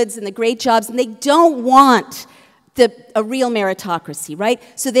the goods and the great jobs, and they don't want a real meritocracy, right?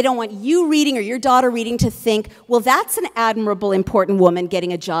 So they don't want you reading or your daughter reading to think, well, that's an admirable, important woman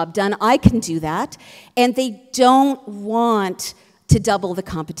getting a job done. I can do that. And they don't want to double the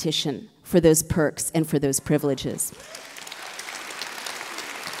competition for those perks and for those privileges.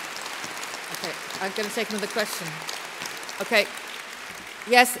 Okay, I'm going to take another question. Okay.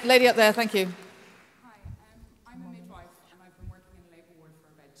 Yes, lady up there, thank you. Hi, I'm a midwife and I've been working in a labour ward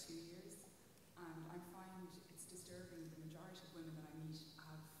for about 2 years, and I find it's disturbing. The majority of women that I meet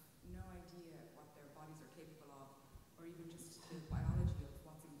have no idea what their bodies are capable of, or even just the biology of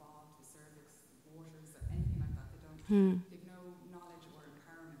what's involved, the cervix, the waters, or anything like that. They don't. They've no knowledge or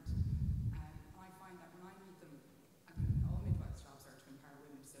empowerment. I find that when I meet them, I think all midwives' jobs are to empower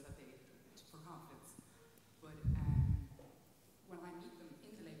women so that for confidence. But when I meet them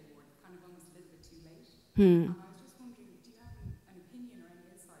in the labour ward, it's kind of almost a little bit too late. And I was just wondering, do you have an opinion or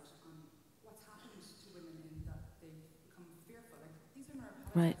any insight on what's happened to women in that they've become fearful? Like, these women are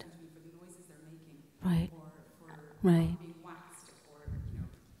apologizing to me for the noises they're making, or for being waxed, or, you know.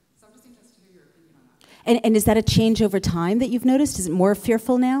 So I'm just interested to hear your opinion on that. And is that a change over time that you've noticed? Is it more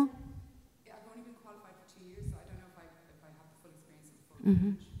fearful now? Yeah, I've only been qualified for 2 years, so I don't know if I have the full experience of the full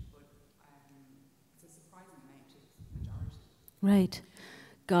knowledge, but it's a surprising amount of majority. Right.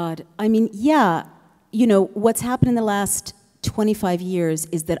 God. I mean, yeah, you know, what's happened in the last 25 years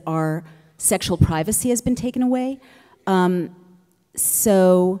is that our sexual privacy has been taken away.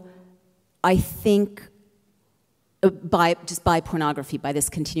 So I think by pornography, by this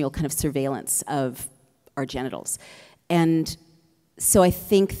continual kind of surveillance of our genitals. And so I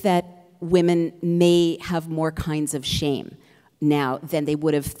think that women may have more kinds of shame now than they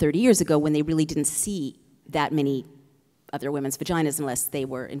would have 30 years ago when they really didn't see that many other women's vaginas unless they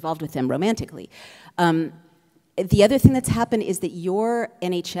were involved with them romantically. The other thing that's happened is that your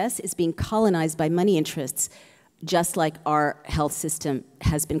NHS is being colonized by money interests, just like our health system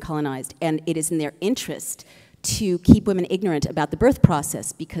has been colonized. And it is in their interest to keep women ignorant about the birth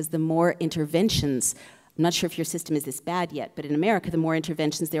process, because the more interventions, I'm not sure if your system is this bad yet, but in America, the more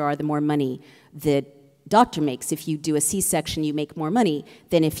interventions there are, the more money the doctor makes. If you do a C-section, you make more money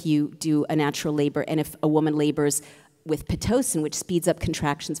than if you do a natural labor. And if a woman labors with Pitocin, which speeds up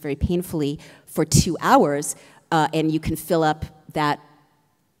contractions very painfully for 2 hours, and you can fill up that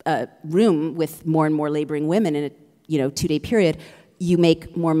room with more and more laboring women in a 2-day period, you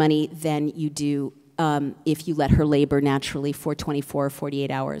make more money than you do if you let her labor naturally for 24 or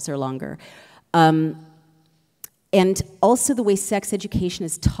 48 hours or longer. And also the way sex education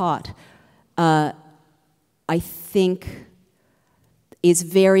is taught, I think is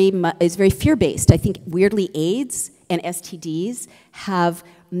very fear-based. I think weirdly AIDS and STDs have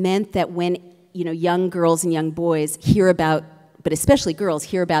meant that when young girls and young boys hear about, but especially girls,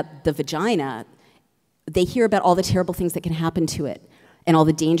 hear about the vagina, they hear about all the terrible things that can happen to it and all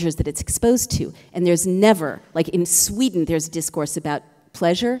the dangers that it's exposed to. And there's never, like in Sweden, there's a discourse about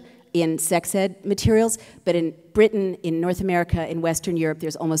pleasure in sex ed materials, but in Britain, in North America, in Western Europe,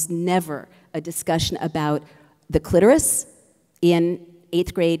 there's almost never a discussion about the clitoris in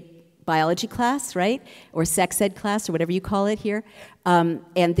 8th grade biology class, right? Or sex ed class, or whatever you call it here.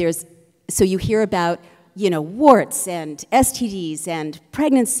 So you hear about, warts and STDs and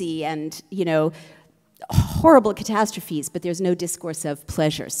pregnancy and, horrible catastrophes, but there's no discourse of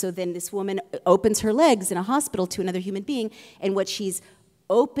pleasure. So then this woman opens her legs in a hospital to another human being, and what she's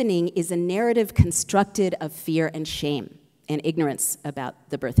opening is a narrative constructed of fear and shame and ignorance about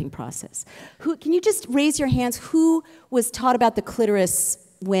the birthing process. Can you just raise your hands? Who was taught about the clitoris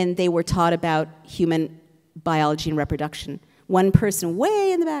when they were taught about human biology and reproduction? One person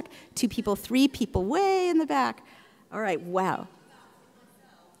way in the back, 2 people, 3 people way in the back. All right, wow.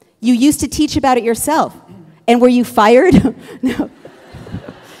 You used to teach about it yourself. And were you fired? No.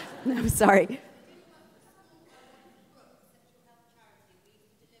 No, sorry.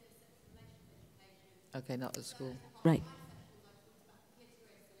 Okay, not at school. Right.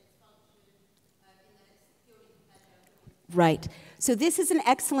 Right. So this is an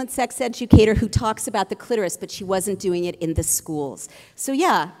excellent sex educator who talks about the clitoris, but she wasn't doing it in the schools. So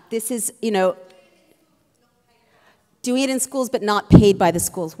yeah, this is, doing it in schools but not paid by the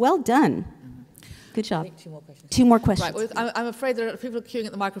schools. Well done. Good job. 2 more questions. 2 more questions. Right, well, I'm afraid there are people queuing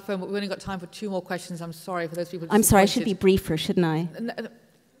at the microphone, but we've only got time for 2 more questions. I'm sorry for those people. I'm sorry, I should be briefer, shouldn't I?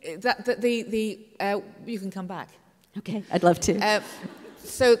 You can come back. Okay, I'd love to.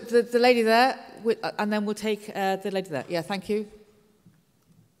 So the lady there, and then we'll take the lady there. Yeah, thank you.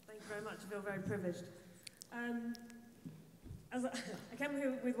 Thank you very much. I feel very privileged. I came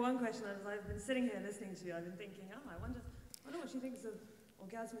here with one question, and as I've been sitting here listening to you, I've been thinking, I wonder what she thinks of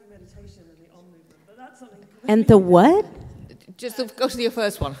orgasmic meditation and the on movement. But that's something. And the what? Just go to your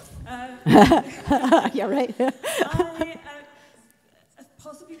first one. Yeah, right.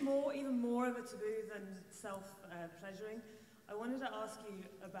 Possibly even more of a taboo than self-pleasuring. I wanted to ask you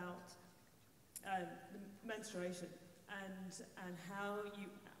about menstruation and how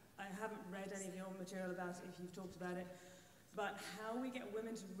I haven't read any of your material about it if you've talked about it, but how we get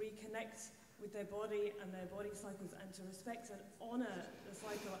women to reconnect with their body and their body cycles and to respect and honor the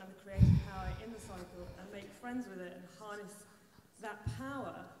cycle and the creative power in the cycle and make friends with it and harness that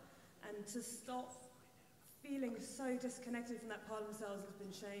power and to stop feeling so disconnected from that part of themselves that's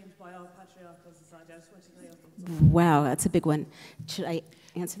been shamed by our patriarchal society. I just want to know your thoughts. Wow, that's a big one. Should I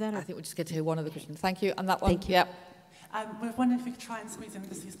answer that? Or? I think we'll just get to hear one other question. Thank you. And that one? Thank you. Yep. We're wondering if we could try and squeeze in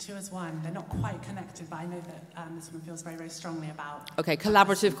these 2 as one. They're not quite connected, but I know that this woman feels very, very strongly about... Okay,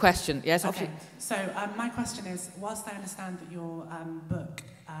 collaborative question. Yes, okay. So my question is, whilst I understand that your book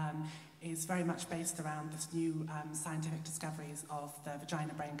is very much based around this new scientific discoveries of the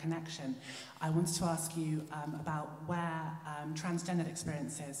vagina-brain connection, I wanted to ask you about where transgendered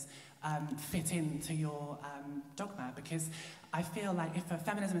experiences fit into your dogma, because I feel like if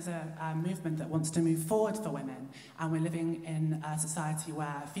feminism is a movement that wants to move forward for women, and we're living in a society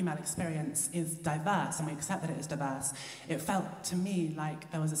where female experience is diverse, and we accept that it is diverse, it felt to me like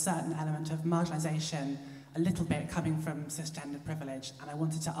there was a certain element of marginalisation, a little bit coming from cisgender privilege, and I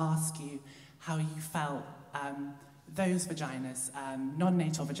wanted to ask you how you felt those vaginas,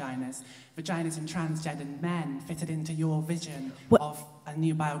 non-natal vaginas in transgendered men fitted into your vision of a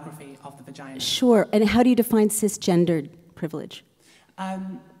new biography of the vagina. Sure, and how do you define cisgendered privilege?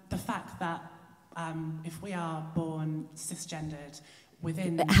 The fact that if we are born cisgendered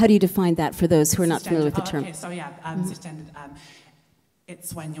within... How do you define that for those who are not familiar with the term? Okay, so yeah, cisgendered...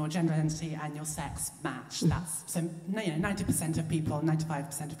 it's when your gender identity and your sex match. That's so 90% of people,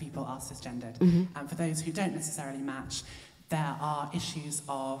 95% of people are cisgendered. And for those who don't necessarily match, there are issues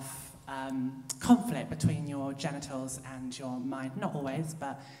of conflict between your genitals and your mind. Not always,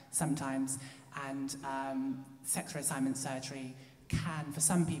 but sometimes. And sex reassignment surgery can, for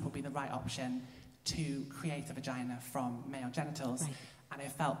some people, be the right option to create a vagina from male genitals. Right. And I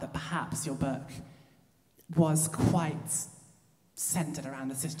felt that perhaps your book was quite centered around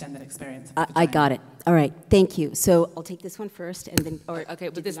the cisgendered experience of I got it. All right, thank you. So I'll take this one first, and then... okay,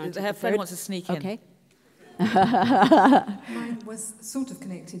 but her friend wants to sneak in. Okay. Mine was sort of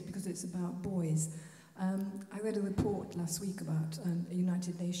connected because it's about boys. I read a report last week about a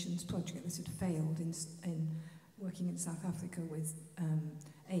United Nations project that had failed in working in South Africa with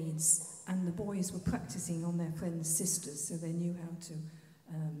AIDS, and the boys were practicing on their friends' sisters, so they knew how to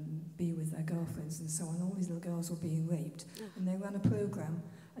be with their girlfriends and so on. All these little girls were being raped, and they ran a program,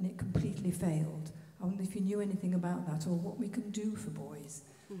 and it completely failed. I wonder if you knew anything about that, or what we can do for boys.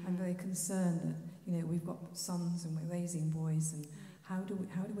 I'm very concerned that, you know, we've got sons and we're raising boys, and how do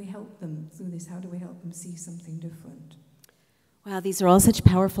we help them through this? How do we help them see something different? Wow, these are all such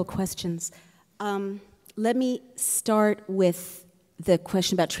powerful questions. Let me start with the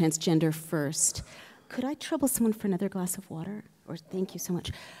question about transgender first. Could I trouble someone for another glass of water? Or thank you so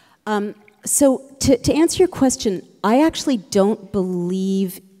much. So to answer your question, I actually don't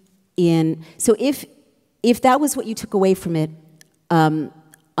believe in, so if that was what you took away from it,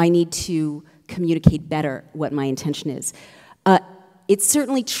 I need to communicate better what my intention is. It's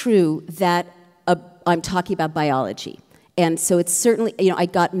certainly true that I'm talking about biology. And so it's certainly, you know, I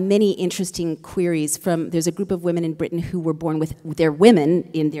got many interesting queries from, there's a group of women in Britain who were born with, they're women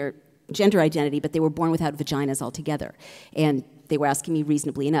in their gender identity, but they were born without vaginas altogether. And they were asking me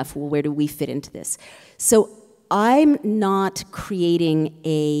reasonably enough, well, where do we fit into this? So I'm not creating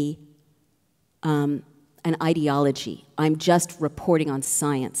an ideology. I'm just reporting on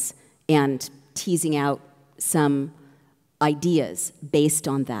science and teasing out some ideas based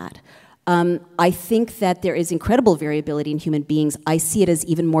on that. I think that there is incredible variability in human beings. I see it as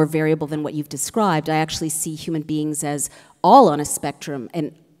even more variable than what you've described. I actually see human beings as all on a spectrum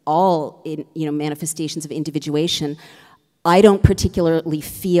and all in, you know, manifestations of individuation. I don't particularly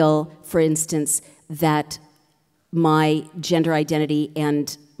feel, for instance, that my gender identity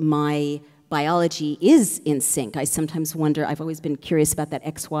and my biology is in sync. I sometimes wonder, I've always been curious about that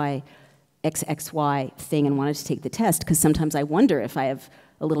XXY thing and wanted to take the test, because sometimes I wonder if I have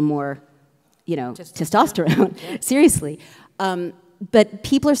a little more, you know, testosterone, yeah. Seriously. But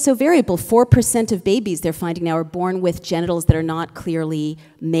people are so variable. 4% of babies, they're finding now, are born with genitals that are not clearly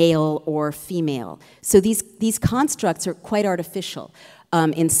male or female. So these constructs are quite artificial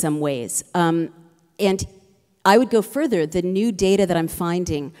in some ways. And I would go further. The new data that I'm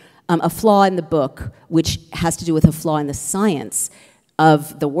finding, a flaw in the book, which has to do with a flaw in the science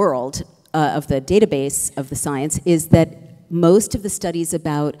of the world, of the database of the science, is that most of the studies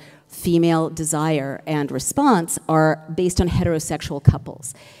about female desire and response are based on heterosexual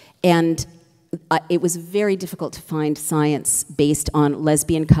couples. And it was very difficult to find science based on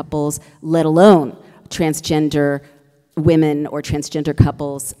lesbian couples, let alone transgender women or transgender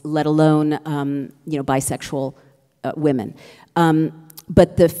couples, let alone you know, bisexual women.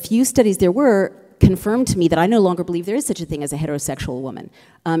 But the few studies there were confirmed to me that I no longer believe there is such a thing as a heterosexual woman.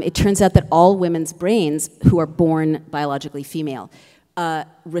 It turns out that all women's brains who are born biologically female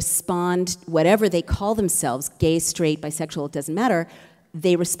respond, whatever they call themselves, gay, straight, bisexual, it doesn't matter,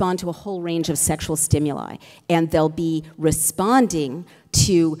 they respond to a whole range of sexual stimuli. And they'll be responding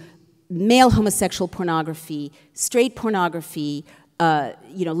to male homosexual pornography, straight pornography,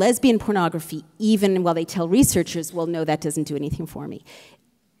 you know, lesbian pornography, even while they tell researchers, well, no, that doesn't do anything for me.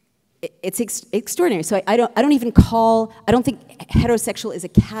 It's extraordinary. So I don't think heterosexual is a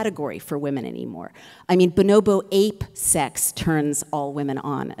category for women anymore. I mean, bonobo ape sex turns all women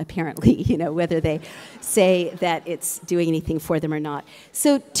on, apparently, you know, whether they say that it's doing anything for them or not.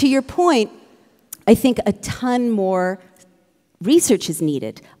 So to your point, I think a ton more research is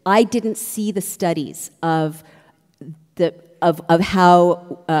needed. I didn't see the studies of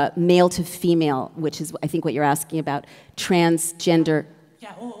how male to female, which is I think what you're asking about, transgender.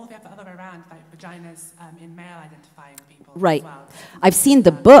 Yeah, all the other way around, like vaginas in male-identifying people. Right. As well. I've seen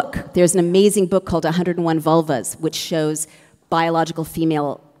the book. There's an amazing book called 101 Vulvas, which shows biological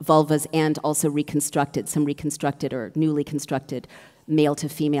female vulvas and also some reconstructed or newly constructed male to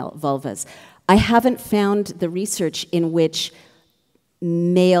female vulvas. I haven't found the research in which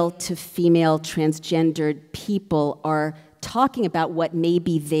male to female transgendered people are talking about what may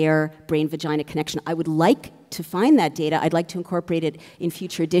be their brain-vagina connection. I would like to find that data. I'd like to incorporate it in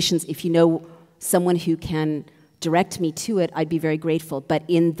future editions. If you know someone who can direct me to it, I'd be very grateful. But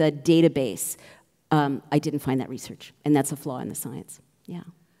in the database, I didn't find that research, and that's a flaw in the science. Yeah.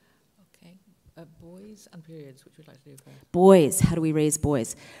 Okay. Boys and periods, which would you like to do first? Boys, how do we raise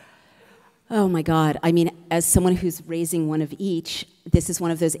boys? Oh my God, I mean, as someone who's raising one of each, this is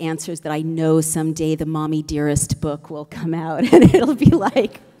one of those answers that I know someday the Mommy Dearest book will come out, and it'll be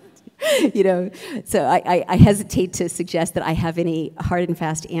like, you know, so I hesitate to suggest that I have any hard and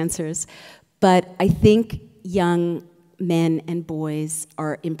fast answers, but I think young men and boys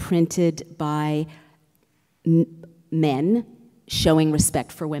are imprinted by men showing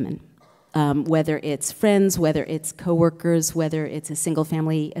respect for women, whether it's friends, whether it's coworkers, whether it's a single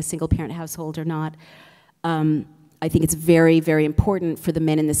family, a single parent household or not. I think it's very, very important for the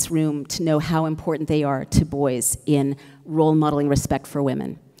men in this room to know how important they are to boys in role modeling respect for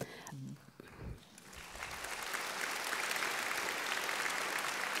women.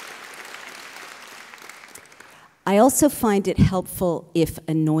 I also find it helpful, if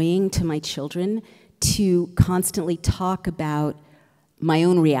annoying to my children, to constantly talk about my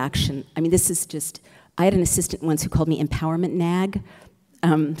own reaction. I mean, this is just, I had an assistant once who called me empowerment nag.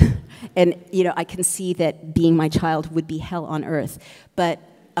 And, you know, I can see that being my child would be hell on earth. But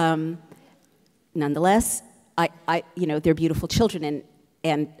nonetheless, you know, they're beautiful children,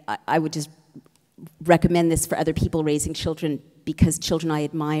 and I would just recommend this for other people raising children, because children I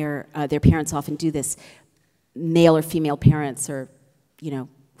admire, their parents often do this, male or female parents, or, you know,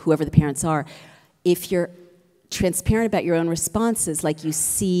 whoever the parents are. If you're transparent about your own responses, like you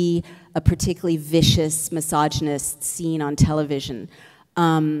see a particularly vicious, misogynist scene on television,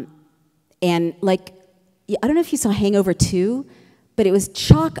 and like, I don't know if you saw Hangover 2, but it was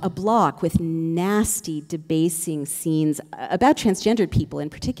chock-a-block with nasty, debasing scenes about transgendered people in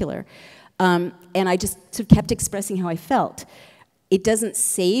particular. And I just sort of kept expressing how I felt. It doesn't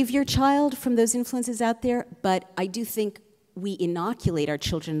save your child from those influences out there, but I do think we inoculate our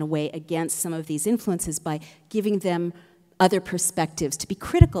children in a way against some of these influences by giving them other perspectives to be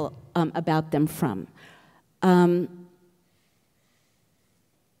critical about them from.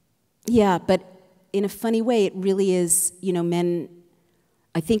 Yeah, but in a funny way, it really is, you know, men,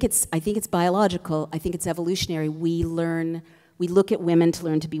 I think it's biological, I think it's evolutionary. We look at women to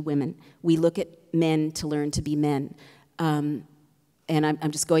learn to be women. We look at men to learn to be men. And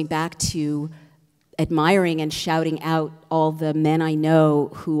I'm just going back to admiring and shouting out all the men I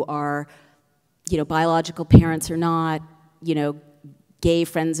know who are, you know, biological parents or not, you know, gay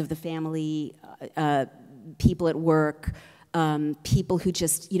friends of the family, people at work, people who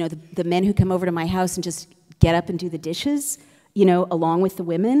just, you know, the men who come over to my house and just get up and do the dishes, you know, along with the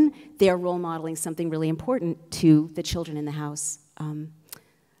women, they're role modeling something really important to the children in the house.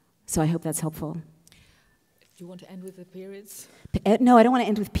 So I hope that's helpful. Do you want to end with the periods? No, I don't want to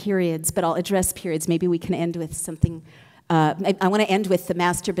end with periods, but I'll address periods. Maybe we can end with something. I want to end with the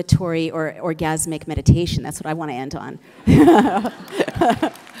masturbatory or orgasmic meditation. That's what I want to end on.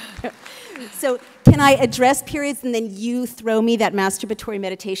 So can I address periods and then you throw me that masturbatory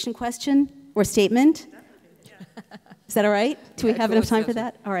meditation question or statement? Is that all right? Do we have enough time for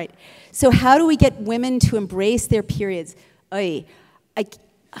that? All right. So how do we get women to embrace their periods?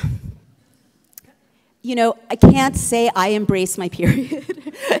 You know, I can't say I embrace my period.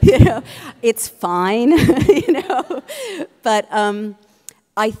 You know, it's fine. You know, but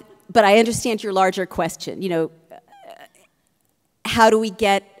I understand your larger question. You know, how do we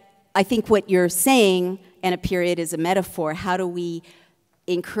get? I think what you're saying, and a period is a metaphor. How do we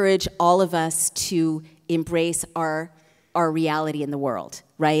encourage all of us to embrace our reality in the world,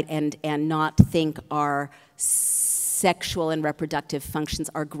 right? And not think our sexual and reproductive functions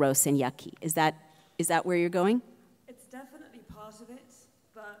are gross and yucky. Is that where you're going? It's definitely part of it,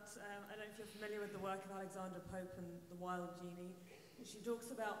 but I don't know if you're familiar with the work of Alexandra Pope and the Wild Genie. She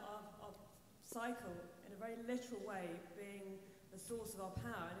talks about our cycle in a very literal way being the source of our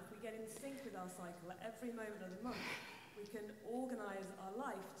power, and if we get in sync with our cycle at every moment of the month, we can organize our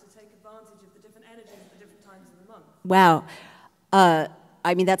life to take advantage of the different energies at the different times of the month. Wow.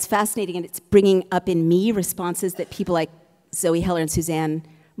 I mean, that's fascinating, and it's bringing up in me responses that people like Zoe Heller and Suzanne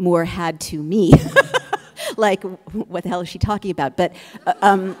Moore had to me. Like, what the hell is she talking about? But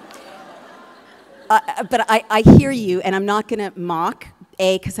I hear you, and I'm not going to mock,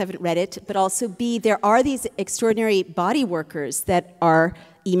 A, because I haven't read it, but also B, there are these extraordinary body workers that are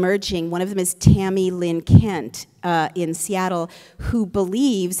emerging. One of them is Tammy Lynn Kent in Seattle, who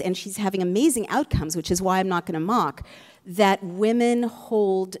believes, and she's having amazing outcomes, which is why I'm not going to mock, that women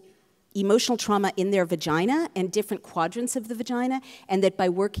hold emotional trauma in their vagina and different quadrants of the vagina, and that by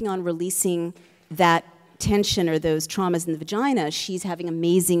working on releasing that tension or those traumas in the vagina, she's having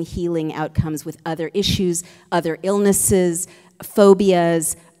amazing healing outcomes with other issues, other illnesses,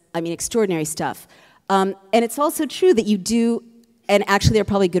 phobias, I mean, extraordinary stuff. And it's also true that you do, and actually there are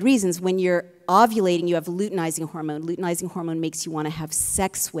probably good reasons, when you're ovulating, you have luteinizing hormone. Luteinizing hormone makes you want to have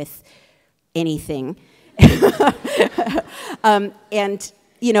sex with anything. And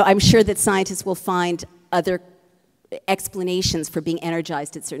you know, I'm sure that scientists will find other explanations for being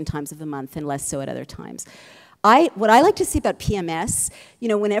energized at certain times of the month and less so at other times. What I like to see about PMS, you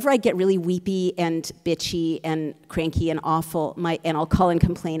know, whenever I get really weepy and bitchy and cranky and awful, and I'll call and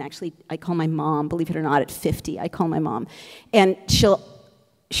complain. Actually, I call my mom, believe it or not, at 50, I call my mom. And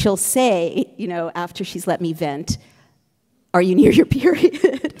she'll say, you know, after she's let me vent, "Are you near your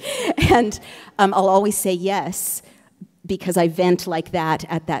period?" And I'll always say yes. because I vent like that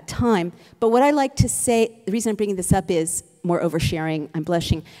at that time. But what I like to say, the reason I'm bringing this up is more oversharing, I'm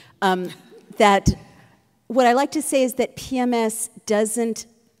blushing, that what I like to say is that PMS doesn't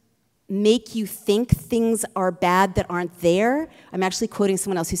make you think things are bad that aren't there. I'm actually quoting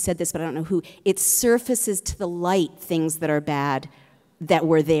someone else who said this, but I don't know who. It surfaces to the light things that are bad that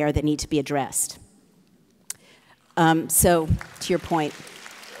were there that need to be addressed. So, to your point.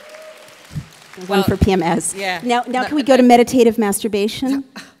 One for PMS. Yeah. Now can we go to meditative masturbation?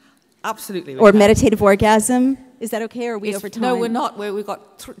 Absolutely. Or meditative orgasm? Is that okay, or are we over time? No, we're not. We've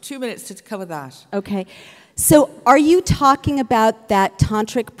got 2 minutes to cover that. Okay. So are you talking about that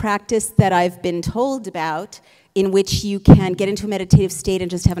tantric practice that I've been told about, in which you can get into a meditative state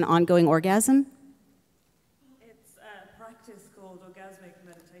and just have an ongoing orgasm? It's a practice called orgasmic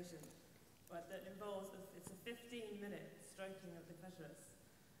meditation, but that involves, it's a 15-minute stroking of the clitoris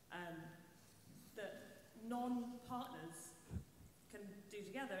that non-partners can do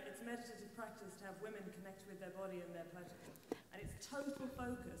together. It's meditative practice to have women connect with their body and their pleasure. And it's total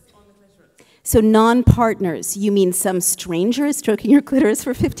focus on the clitoris. So non-partners, you mean some stranger is stroking your clitoris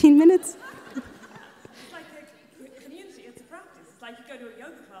for 15 minutes? It's like a community, it's a practice. It's like you go to a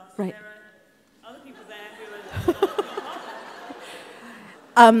yoga class, right. And there are other people there who are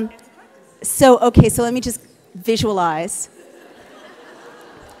not it's a practice. So, okay, so let me just visualize.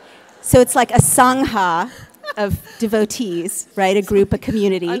 So it's like a sangha of devotees, right? A group, a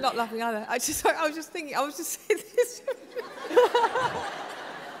community. I'm not laughing either. I was just saying this.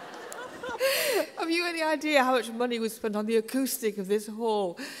 Have you any idea how much money was spent on the acoustic of this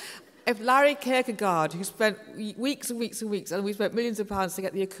hall? If Larry Kierkegaard, who spent weeks and weeks and weeks, and we spent millions of pounds to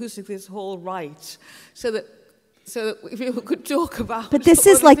get the acoustic of this hall right, so that people could talk about. But this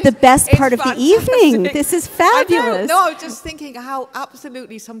is like the best part of the evening. This is fabulous. No, I was just thinking how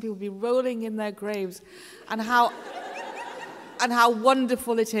absolutely some people be rolling in their graves, and how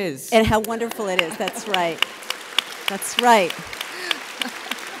wonderful it is. And how wonderful it is. That's right. That's right.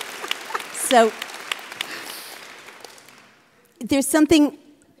 So there's something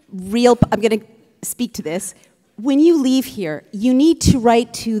real. I'm going to speak to this. When you leave here, you need to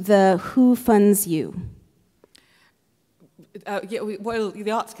write to the Who Funds You.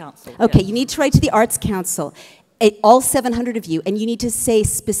 The Arts Council. Okay, yes. You need to write to the Arts Council, all 700 of you, and you need to say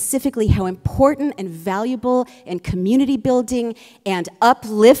specifically how important and valuable and community building and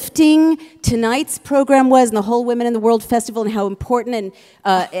uplifting tonight's program was, and the whole Women in the World Festival, and how important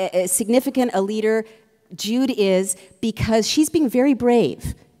and significant a leader Jude is, because she's being very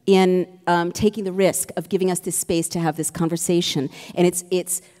brave in taking the risk of giving us this space to have this conversation. And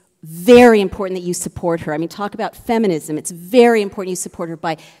it's very important that you support her. I mean, talk about feminism. It's very important you support her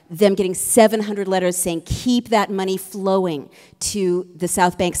by them getting 700 letters saying, keep that money flowing to the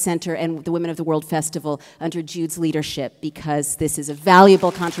Southbank Center and the Women of the World Festival under Jude's leadership, because this is a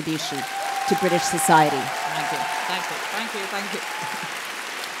valuable contribution to British society. Thank you, thank you, thank you, thank you.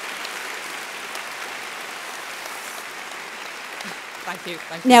 Thank you,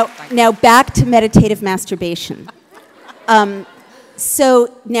 thank you. Now back to meditative masturbation.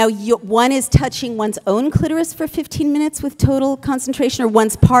 So now one is touching one's own clitoris for 15 minutes with total concentration, or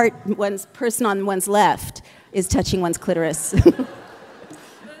one's person on one's left is touching one's clitoris. The male, I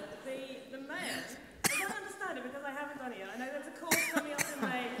don't understand it because I haven't done it yet. I know there's a course coming up in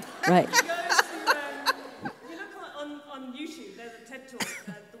May. Right. You go to, you look on YouTube, there's a TED Talk.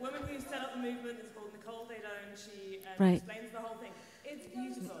 The woman who set up the movement is called Nicole Daedone. She explains the whole thing. It's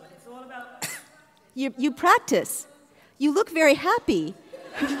beautiful. It's all about... You practice. You look very happy.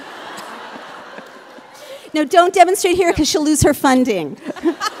 No, don't demonstrate here because she'll lose her funding.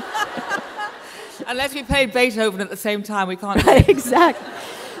 Unless we played Beethoven at the same time, we can't. Right, exactly.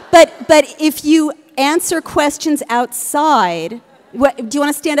 But if you answer questions outside, do you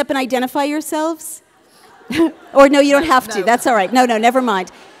want to stand up and identify yourselves? Or no, you don't have to. That's all right. No, never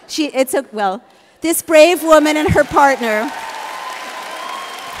mind. This brave woman and her partner.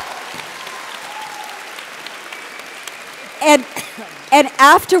 And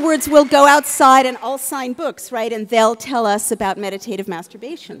afterwards, we'll go outside and I'll sign books, right? And they'll tell us about meditative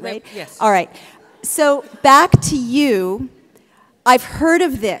masturbation, right? Yes. All right. So back to you. I've heard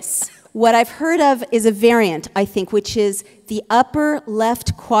of this. What I've heard of is a variant, I think, which is the upper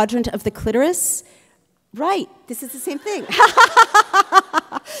left quadrant of the clitoris. Right. This is the same thing.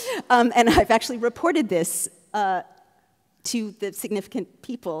 And I've actually reported this to the significant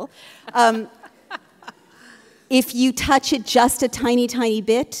people. If you touch it just a tiny, tiny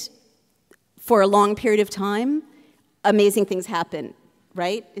bit for a long period of time, amazing things happen,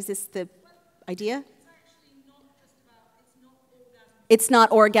 right? Is this the idea? It's not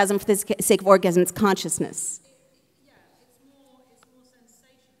orgasm for the sake of orgasm, it's consciousness.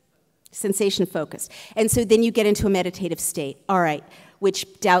 Sensation focused. And so then you get into a meditative state, all right, which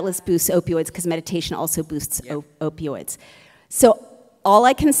doubtless boosts opioids because meditation also boosts opioids. So all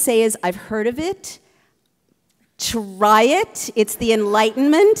I can say is I've heard of it. Try it. It's the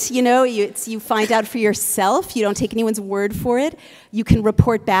enlightenment, you know, you find out for yourself. You don't take anyone's word for it. You can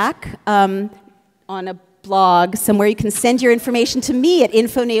report back on a blog somewhere. You can send your information to me at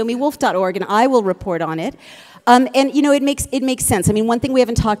info@naomiwolf.org and I will report on it. And you know, it makes sense. I mean, one thing we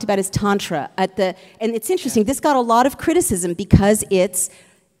haven't talked about is Tantra. And it's interesting, this got a lot of criticism because it's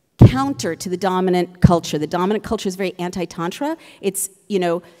counter to the dominant culture. The dominant culture is very anti-Tantra. It's, you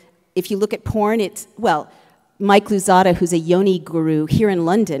know, if you look at porn, it's, well, Mike Luzada, who's a yoni guru here in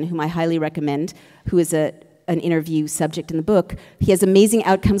London, whom I highly recommend, who is an interview subject in the book, he has amazing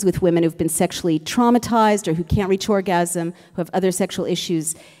outcomes with women who've been sexually traumatized or who can't reach orgasm, who have other sexual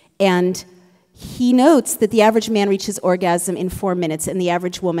issues. And he notes that the average man reaches orgasm in 4 minutes and the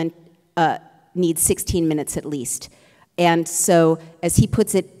average woman needs 16 minutes at least. And so, as he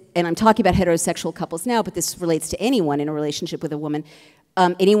puts it, and I'm talking about heterosexual couples now, but this relates to anyone in a relationship with a woman,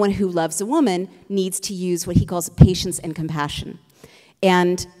 anyone who loves a woman needs to use what he calls patience and compassion.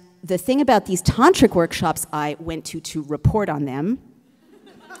 And the thing about these tantric workshops I went to report on them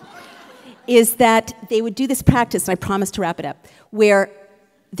is that they would do this practice, and I promise to wrap it up, where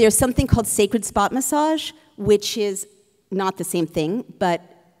there's something called sacred spot massage, which is not the same thing, but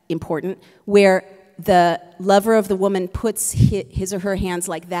important, where the lover of the woman puts his or her hands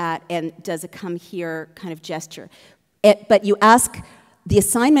like that and does a come here kind of gesture. But you ask, the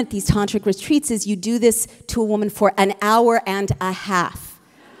assignment at these tantric retreats is you do this to a woman for an hour and a half,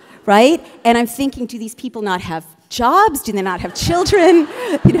 right? And I'm thinking, do these people not have jobs? Do they not have children?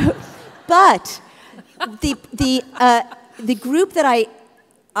 You know, but the group that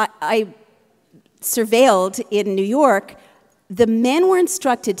I surveilled in New York, the men were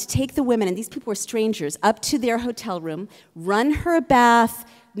instructed to take the women, and these people were strangers, up to their hotel room, run her a bath,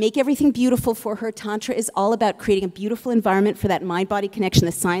 make everything beautiful for her. Tantra is all about creating a beautiful environment for that mind-body connection.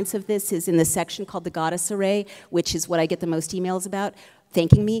 The science of this is in the section called the Goddess Array, which is what I get the most emails about,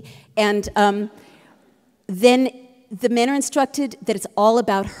 thanking me. And then the men are instructed that it's all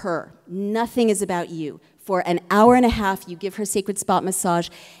about her. Nothing is about you. For an hour and a half, you give her sacred spot massage.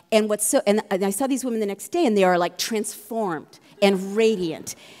 And and I saw these women the next day, and they are like transformed and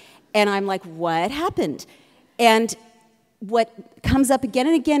radiant. And I'm like, what happened? And what comes up again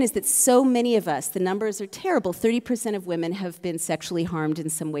and again is that so many of us, the numbers are terrible, 30% of women have been sexually harmed in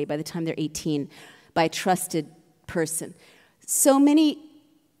some way by the time they're 18 by a trusted person. So many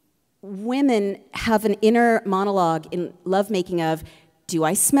women have an inner monologue in lovemaking of, do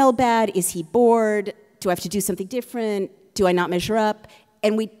I smell bad? Is he bored? Do I have to do something different? Do I not measure up?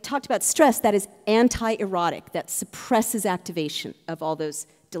 And we talked about stress. That is anti-erotic. That suppresses activation of all those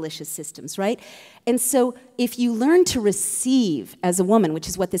delicious systems, right? And so if you learn to receive as a woman, which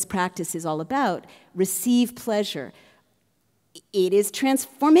is what this practice is all about, receive pleasure, it is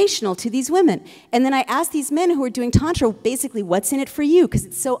transformational to these women. And then I asked these men who are doing Tantra, basically, what's in it for you? Because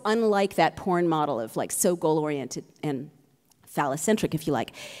it's so unlike that porn model of like so goal-oriented and phallocentric, if you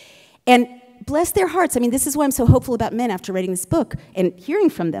like. And bless their hearts. I mean, this is why I'm so hopeful about men after writing this book and hearing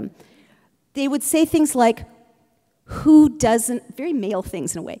from them. They would say things like, who doesn't, very male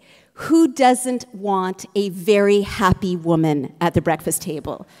things in a way, who doesn't want a very happy woman at the breakfast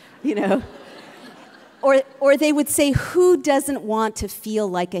table, you know? Or they would say, who doesn't want to feel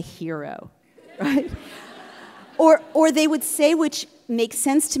like a hero, right? Or they would say, which makes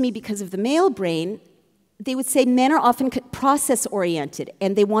sense to me because of the male brain, they would say men are often process-oriented,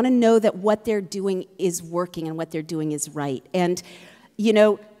 and they want to know that what they're doing is working and what they're doing is right. And, you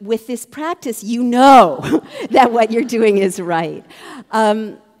know, with this practice, you know that what you're doing is right.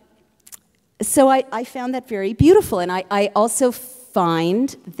 So I found that very beautiful, and I also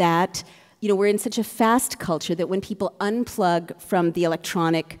find that, you know, we're in such a fast culture that when people unplug from the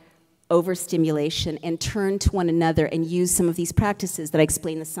electronic overstimulation and turn to one another and use some of these practices that I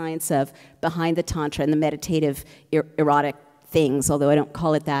explain the science of behind the Tantra and the meditative erotic things, although I don't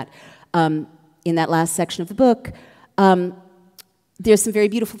call it that, in that last section of the book, there's some very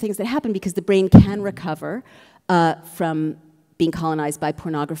beautiful things that happen because the brain can recover from being colonized by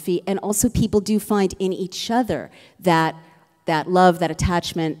pornography, and also people do find in each other that love, that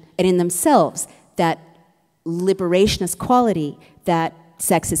attachment, and in themselves that liberationist quality that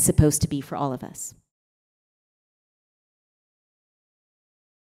sex is supposed to be for all of us.